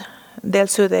salud del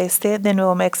sudeste de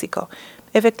Nuevo México.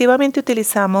 Efectivamente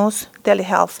utilizamos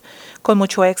telehealth con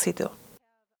mucho éxito.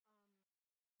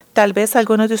 Tal vez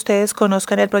algunos de ustedes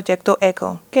conozcan el proyecto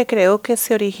ECHO, que creo que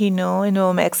se originó en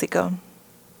Nuevo México.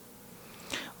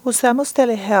 Usamos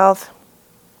telehealth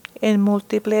en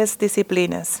múltiples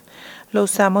disciplinas. Lo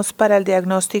usamos para el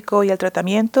diagnóstico y el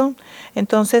tratamiento.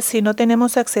 Entonces, si no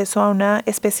tenemos acceso a una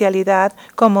especialidad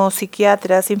como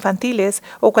psiquiatras infantiles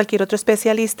o cualquier otro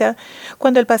especialista,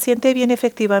 cuando el paciente viene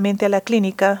efectivamente a la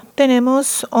clínica,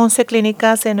 tenemos 11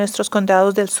 clínicas en nuestros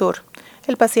condados del sur.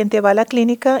 El paciente va a la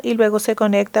clínica y luego se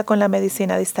conecta con la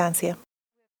medicina a distancia.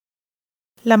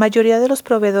 La mayoría de los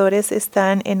proveedores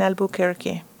están en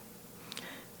Albuquerque,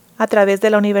 a través de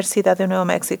la Universidad de Nuevo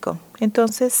México.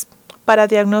 Entonces, para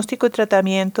diagnóstico y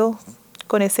tratamiento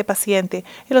con ese paciente,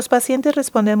 y los pacientes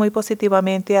responden muy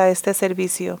positivamente a este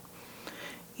servicio.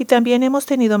 Y también hemos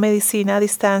tenido medicina a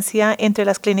distancia entre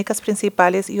las clínicas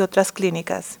principales y otras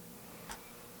clínicas.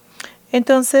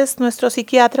 Entonces, nuestro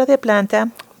psiquiatra de planta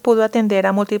pudo atender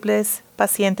a múltiples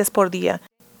pacientes por día,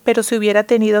 pero si hubiera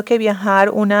tenido que viajar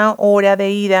 1 hora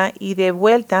de ida y de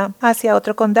vuelta hacia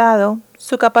otro condado,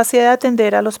 su capacidad de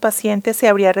atender a los pacientes se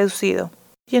habría reducido.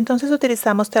 Y entonces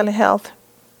utilizamos telehealth,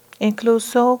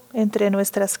 incluso entre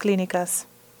nuestras clínicas.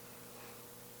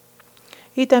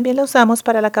 Y también la usamos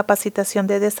para la capacitación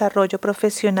de desarrollo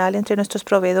profesional entre nuestros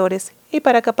proveedores y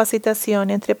para capacitación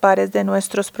entre pares de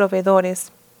nuestros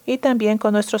proveedores y también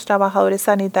con nuestros trabajadores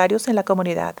sanitarios en la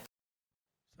comunidad.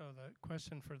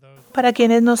 Para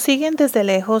quienes nos siguen desde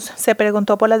lejos, se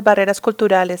preguntó por las barreras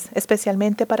culturales,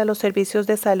 especialmente para los servicios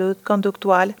de salud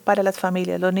conductual para las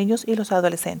familias, los niños y los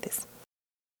adolescentes.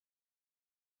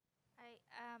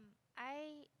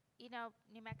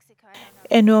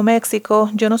 En Nuevo México,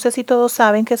 yo no sé si todos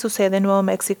saben qué sucede en Nuevo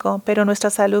México, pero nuestra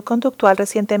salud conductual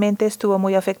recientemente estuvo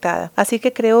muy afectada. Así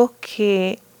que creo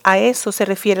que a eso se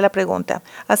refiere la pregunta,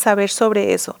 a saber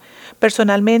sobre eso.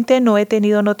 Personalmente no he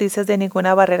tenido noticias de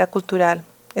ninguna barrera cultural.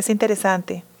 Es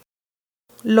interesante.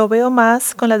 Lo veo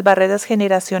más con las barreras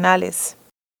generacionales,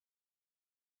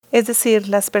 es decir,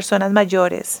 las personas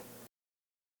mayores.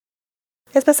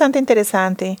 Es bastante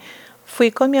interesante.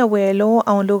 Fui con mi abuelo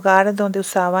a un lugar donde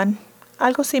usaban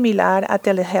algo similar a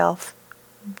telehealth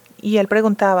y él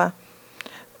preguntaba,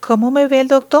 ¿cómo me ve el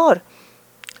doctor?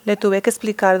 Le tuve que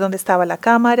explicar dónde estaba la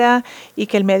cámara y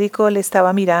que el médico le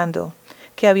estaba mirando,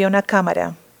 que había una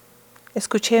cámara.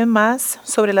 Escuché más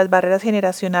sobre las barreras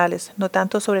generacionales, no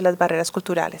tanto sobre las barreras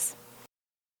culturales.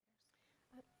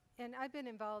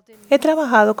 He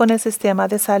trabajado con el sistema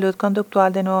de salud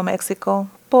conductual de Nuevo México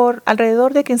por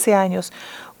alrededor de 15 años.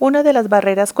 Una de las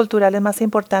barreras culturales más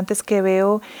importantes que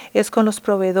veo es con los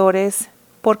proveedores,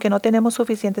 porque no tenemos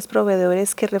suficientes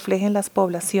proveedores que reflejen las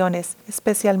poblaciones,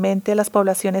 especialmente las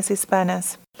poblaciones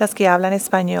hispanas, las que hablan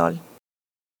español.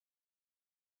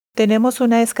 Tenemos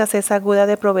una escasez aguda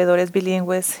de proveedores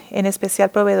bilingües, en especial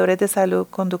proveedores de salud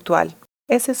conductual.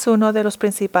 Ese es uno de los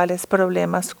principales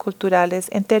problemas culturales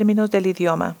en términos del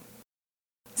idioma.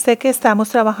 Sé que estamos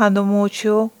trabajando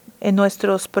mucho en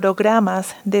nuestros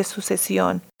programas de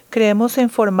sucesión. Creemos en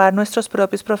formar nuestros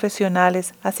propios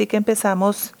profesionales, así que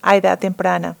empezamos a edad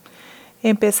temprana.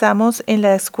 Empezamos en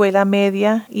la escuela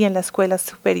media y en la escuela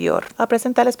superior a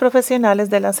presentarles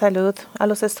profesionales de la salud a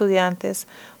los estudiantes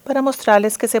para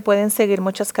mostrarles que se pueden seguir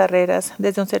muchas carreras,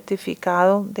 desde un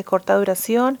certificado de corta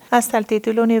duración hasta el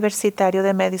título universitario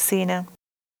de medicina.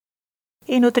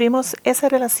 Y nutrimos esa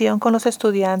relación con los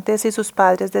estudiantes y sus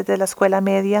padres desde la escuela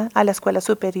media a la escuela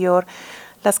superior,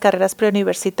 las carreras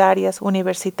preuniversitarias,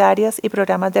 universitarias y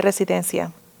programas de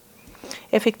residencia.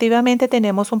 Efectivamente,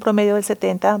 tenemos un promedio de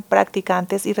 70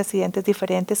 practicantes y residentes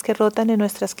diferentes que rotan en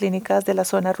nuestras clínicas de las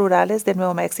zonas rurales de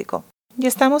Nuevo México. Y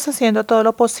estamos haciendo todo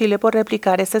lo posible por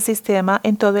replicar este sistema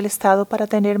en todo el estado para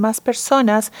tener más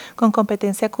personas con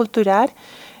competencia cultural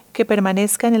que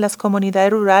permanezcan en las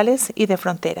comunidades rurales y de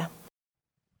frontera.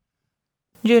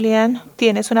 Julian,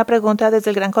 ¿tienes una pregunta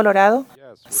desde el Gran Colorado?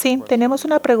 Sí, tenemos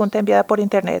una pregunta enviada por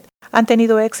Internet. ¿Han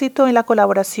tenido éxito en la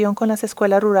colaboración con las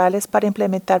escuelas rurales para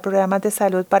implementar programas de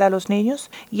salud para los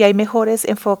niños? ¿Y hay mejores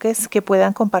enfoques que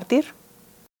puedan compartir?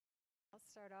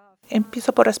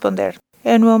 Empiezo por responder.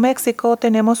 En Nuevo México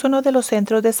tenemos uno de los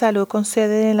centros de salud con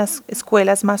sede en las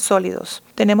escuelas más sólidos.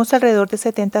 Tenemos alrededor de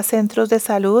 70 centros de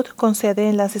salud con sede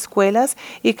en las escuelas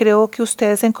y creo que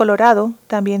ustedes en Colorado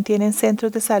también tienen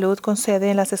centros de salud con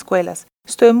sede en las escuelas.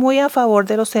 Estoy muy a favor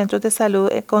de los centros de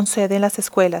salud con sede en las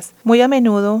escuelas. Muy a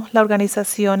menudo, la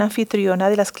organización anfitriona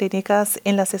de las clínicas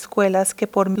en las escuelas, que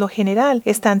por lo general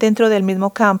están dentro del mismo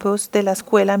campus de la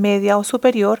escuela media o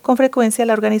superior, con frecuencia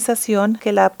la organización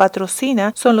que la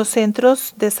patrocina son los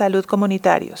centros de salud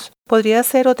comunitarios. Podría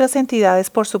ser otras entidades,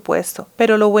 por supuesto,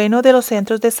 pero lo bueno de los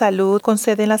centros de salud con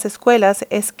sede en las escuelas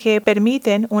es que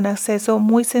permiten un acceso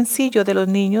muy sencillo de los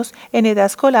niños en edad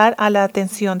escolar a la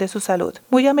atención de su salud.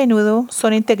 Muy a menudo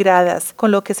son integradas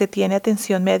con lo que se tiene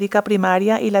atención médica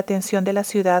primaria y la atención de la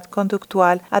ciudad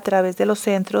conductual a través de los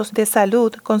centros de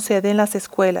salud con sede en las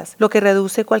escuelas, lo que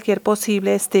reduce cualquier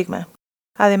posible estigma.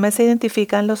 Además, se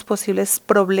identifican los posibles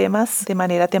problemas de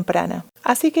manera temprana.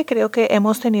 Así que creo que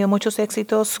hemos tenido muchos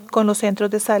éxitos con los centros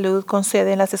de salud con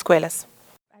sede en las escuelas.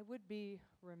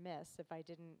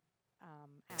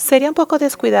 Sería un poco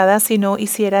descuidada si no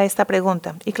hiciera esta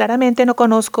pregunta, y claramente no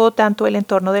conozco tanto el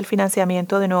entorno del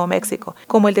financiamiento de Nuevo México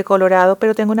como el de Colorado,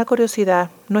 pero tengo una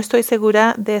curiosidad. No estoy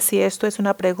segura de si esto es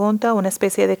una pregunta o una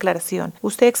especie de declaración.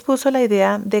 Usted expuso la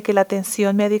idea de que la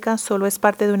atención médica solo es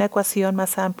parte de una ecuación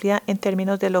más amplia en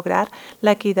términos de lograr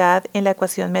la equidad en la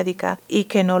ecuación médica y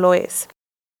que no lo es.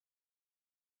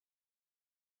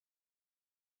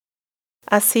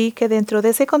 Así que dentro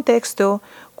de ese contexto,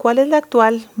 ¿cuál es la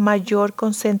actual mayor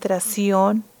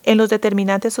concentración en los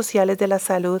determinantes sociales de la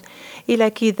salud y la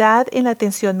equidad en la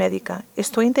atención médica?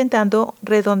 Estoy intentando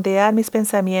redondear mis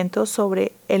pensamientos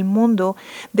sobre el mundo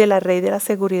de la red de la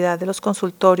seguridad de los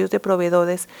consultorios de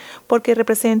proveedores porque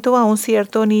represento a un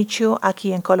cierto nicho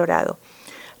aquí en Colorado.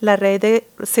 La red de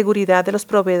seguridad de los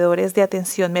proveedores de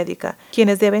atención médica,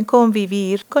 quienes deben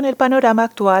convivir con el panorama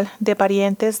actual de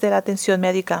parientes de la atención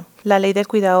médica, la ley del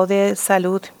cuidado de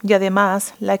salud y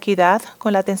además la equidad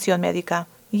con la atención médica.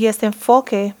 Y este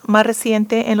enfoque más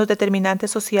reciente en los determinantes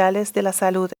sociales de la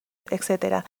salud,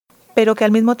 etc., pero que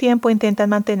al mismo tiempo intentan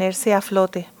mantenerse a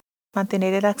flote,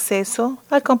 mantener el acceso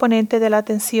al componente de la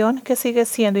atención que sigue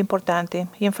siendo importante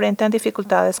y enfrentan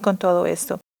dificultades con todo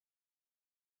esto.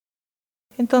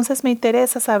 Entonces me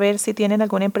interesa saber si tienen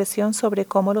alguna impresión sobre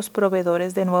cómo los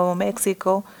proveedores de Nuevo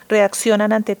México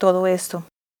reaccionan ante todo esto.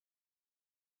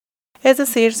 Es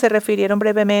decir, se refirieron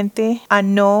brevemente a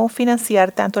no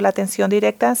financiar tanto la atención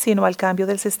directa, sino al cambio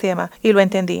del sistema, y lo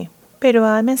entendí. Pero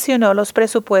Ann mencionó los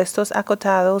presupuestos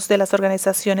acotados de las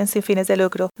organizaciones sin fines de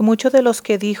lucro. Mucho de los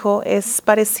que dijo es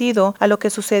parecido a lo que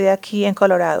sucede aquí en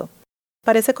Colorado.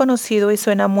 Parece conocido y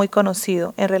suena muy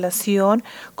conocido en relación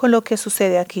con lo que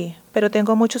sucede aquí, pero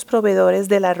tengo muchos proveedores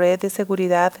de la red de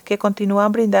seguridad que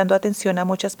continúan brindando atención a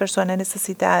muchas personas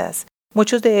necesitadas.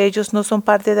 Muchos de ellos no son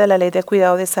parte de la ley de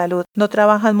cuidado de salud, no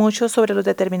trabajan mucho sobre los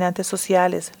determinantes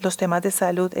sociales, los temas de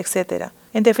salud, etc.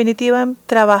 En definitiva,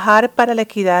 trabajar para la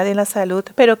equidad en la salud,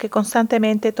 pero que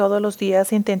constantemente todos los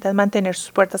días intentan mantener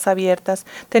sus puertas abiertas.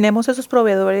 Tenemos esos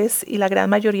proveedores y la gran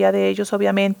mayoría de ellos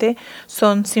obviamente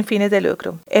son sin fines de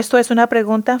lucro. ¿Esto es una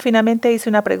pregunta? ¿Finalmente hice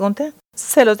una pregunta?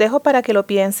 Se los dejo para que lo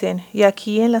piensen y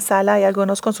aquí en la sala hay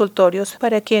algunos consultorios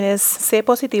para quienes sé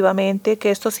positivamente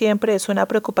que esto siempre es una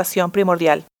preocupación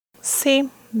primordial. Sí,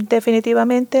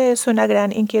 definitivamente es una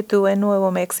gran inquietud en Nuevo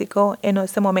México en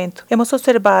este momento. Hemos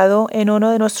observado en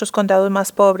uno de nuestros condados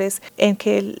más pobres en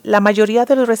que la mayoría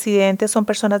de los residentes son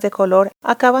personas de color.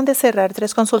 Acaban de cerrar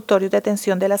 3 consultorios de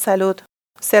atención de la salud.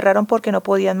 Cerraron porque no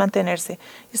podían mantenerse.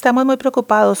 Estamos muy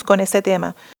preocupados con este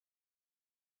tema.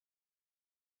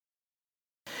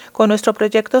 Con nuestro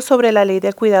proyecto sobre la ley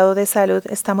del cuidado de salud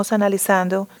estamos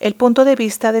analizando el punto de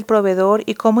vista del proveedor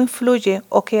y cómo influye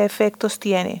o qué efectos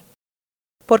tiene.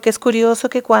 Porque es curioso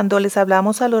que cuando les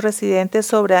hablamos a los residentes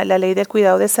sobre la ley del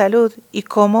cuidado de salud y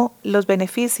cómo los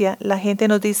beneficia, la gente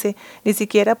nos dice, ni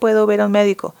siquiera puedo ver a un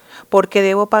médico, ¿por qué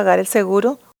debo pagar el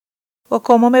seguro? ¿O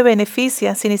cómo me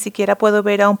beneficia si ni siquiera puedo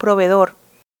ver a un proveedor?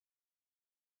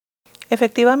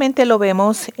 Efectivamente lo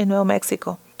vemos en Nuevo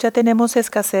México. Ya tenemos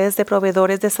escasez de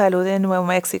proveedores de salud en Nuevo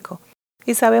México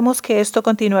y sabemos que esto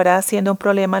continuará siendo un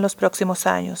problema en los próximos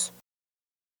años.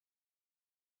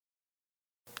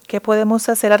 ¿Qué podemos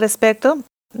hacer al respecto?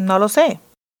 No lo sé.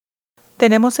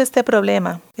 Tenemos este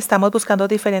problema. Estamos buscando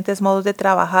diferentes modos de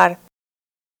trabajar.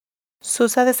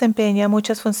 SUSA desempeña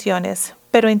muchas funciones,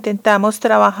 pero intentamos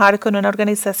trabajar con una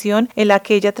organización en la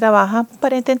que ella trabaja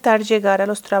para intentar llegar a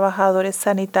los trabajadores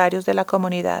sanitarios de la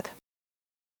comunidad.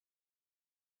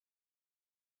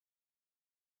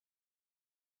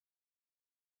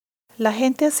 La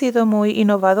gente ha sido muy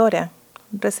innovadora.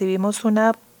 Recibimos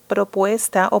una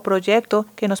propuesta o proyecto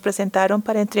que nos presentaron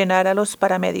para entrenar a los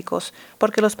paramédicos,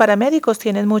 porque los paramédicos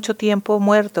tienen mucho tiempo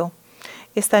muerto.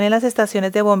 Están en las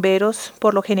estaciones de bomberos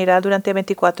por lo general durante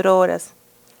 24 horas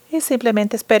y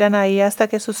simplemente esperan ahí hasta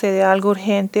que sucede algo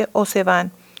urgente o se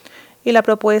van. Y la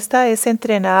propuesta es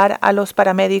entrenar a los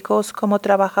paramédicos como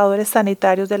trabajadores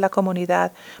sanitarios de la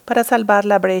comunidad para salvar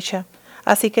la brecha.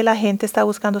 Así que la gente está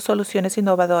buscando soluciones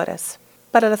innovadoras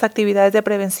para las actividades de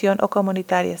prevención o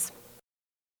comunitarias.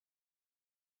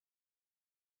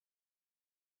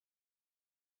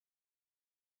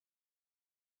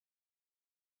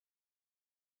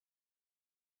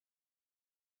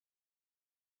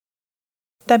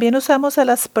 También usamos a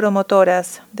las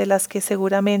promotoras, de las que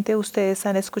seguramente ustedes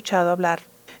han escuchado hablar,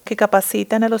 que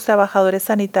capacitan a los trabajadores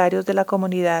sanitarios de la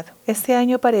comunidad. Este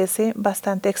año parece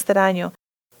bastante extraño.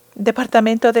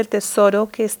 Departamento del Tesoro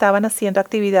que estaban haciendo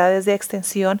actividades de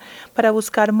extensión para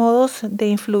buscar modos de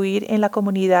influir en la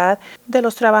comunidad de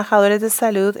los trabajadores de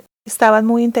salud estaban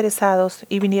muy interesados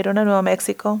y vinieron a Nuevo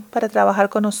México para trabajar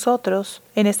con nosotros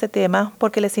en este tema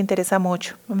porque les interesa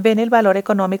mucho. Ven el valor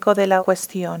económico de la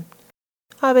cuestión.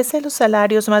 A veces los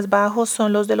salarios más bajos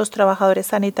son los de los trabajadores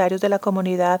sanitarios de la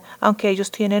comunidad, aunque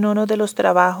ellos tienen uno de los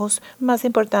trabajos más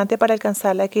importantes para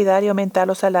alcanzar la equidad y aumentar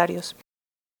los salarios.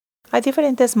 Hay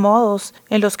diferentes modos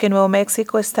en los que Nuevo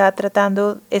México está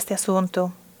tratando este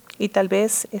asunto y tal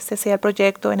vez este sea el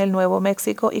proyecto en el Nuevo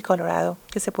México y Colorado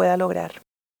que se pueda lograr.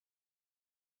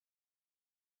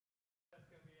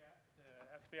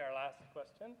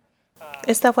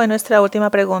 Esta fue nuestra última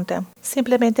pregunta.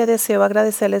 Simplemente deseo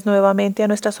agradecerles nuevamente a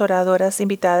nuestras oradoras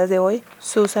invitadas de hoy,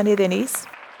 Susan y Denise.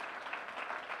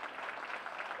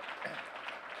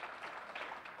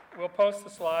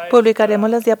 Publicaremos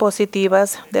las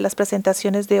diapositivas de las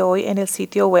presentaciones de hoy en el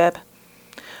sitio web.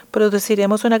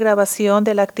 Produciremos una grabación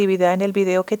de la actividad en el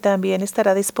video que también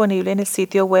estará disponible en el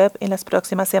sitio web en las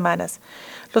próximas semanas.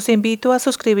 Los invito a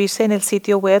suscribirse en el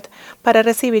sitio web para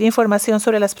recibir información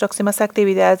sobre las próximas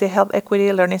actividades de Health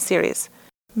Equity Learning Series.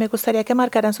 Me gustaría que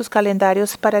marcaran sus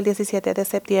calendarios para el 17 de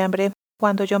septiembre,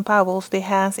 cuando John Powell de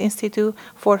Hans Institute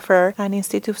for Fair and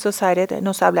Institute Society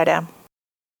nos hablará.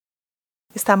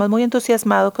 Estamos muy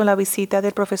entusiasmados con la visita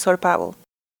del profesor Powell.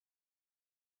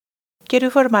 Quiero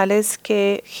informarles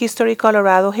que History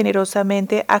Colorado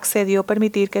generosamente accedió a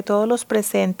permitir que todos los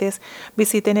presentes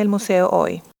visiten el museo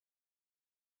hoy.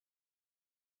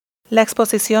 La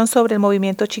exposición sobre el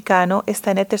movimiento chicano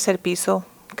está en el tercer piso,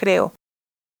 creo.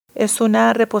 Es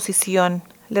una reposición.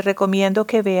 Les recomiendo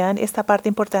que vean esta parte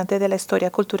importante de la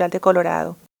historia cultural de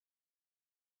Colorado.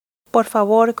 Por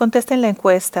favor, contesten la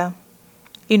encuesta.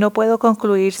 Y no puedo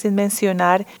concluir sin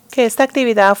mencionar que esta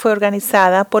actividad fue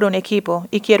organizada por un equipo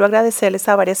y quiero agradecerles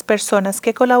a varias personas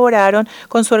que colaboraron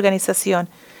con su organización.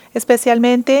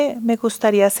 Especialmente me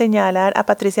gustaría señalar a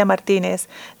Patricia Martínez,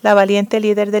 la valiente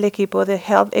líder del equipo de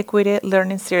Health Equity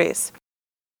Learning Series.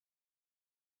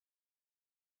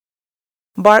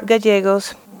 Bart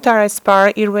Gallegos, Tara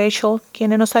Spar y Rachel,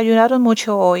 quienes nos ayudaron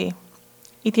mucho hoy.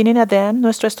 Y tienen a Dan,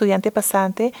 nuestro estudiante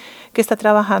pasante, que está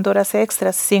trabajando horas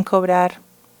extras sin cobrar.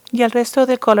 Y al resto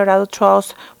del Colorado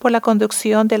Trust por la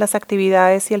conducción de las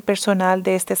actividades y el personal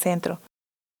de este centro.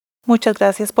 Muchas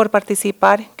gracias por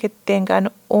participar. Que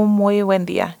tengan un muy buen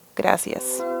día.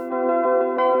 Gracias.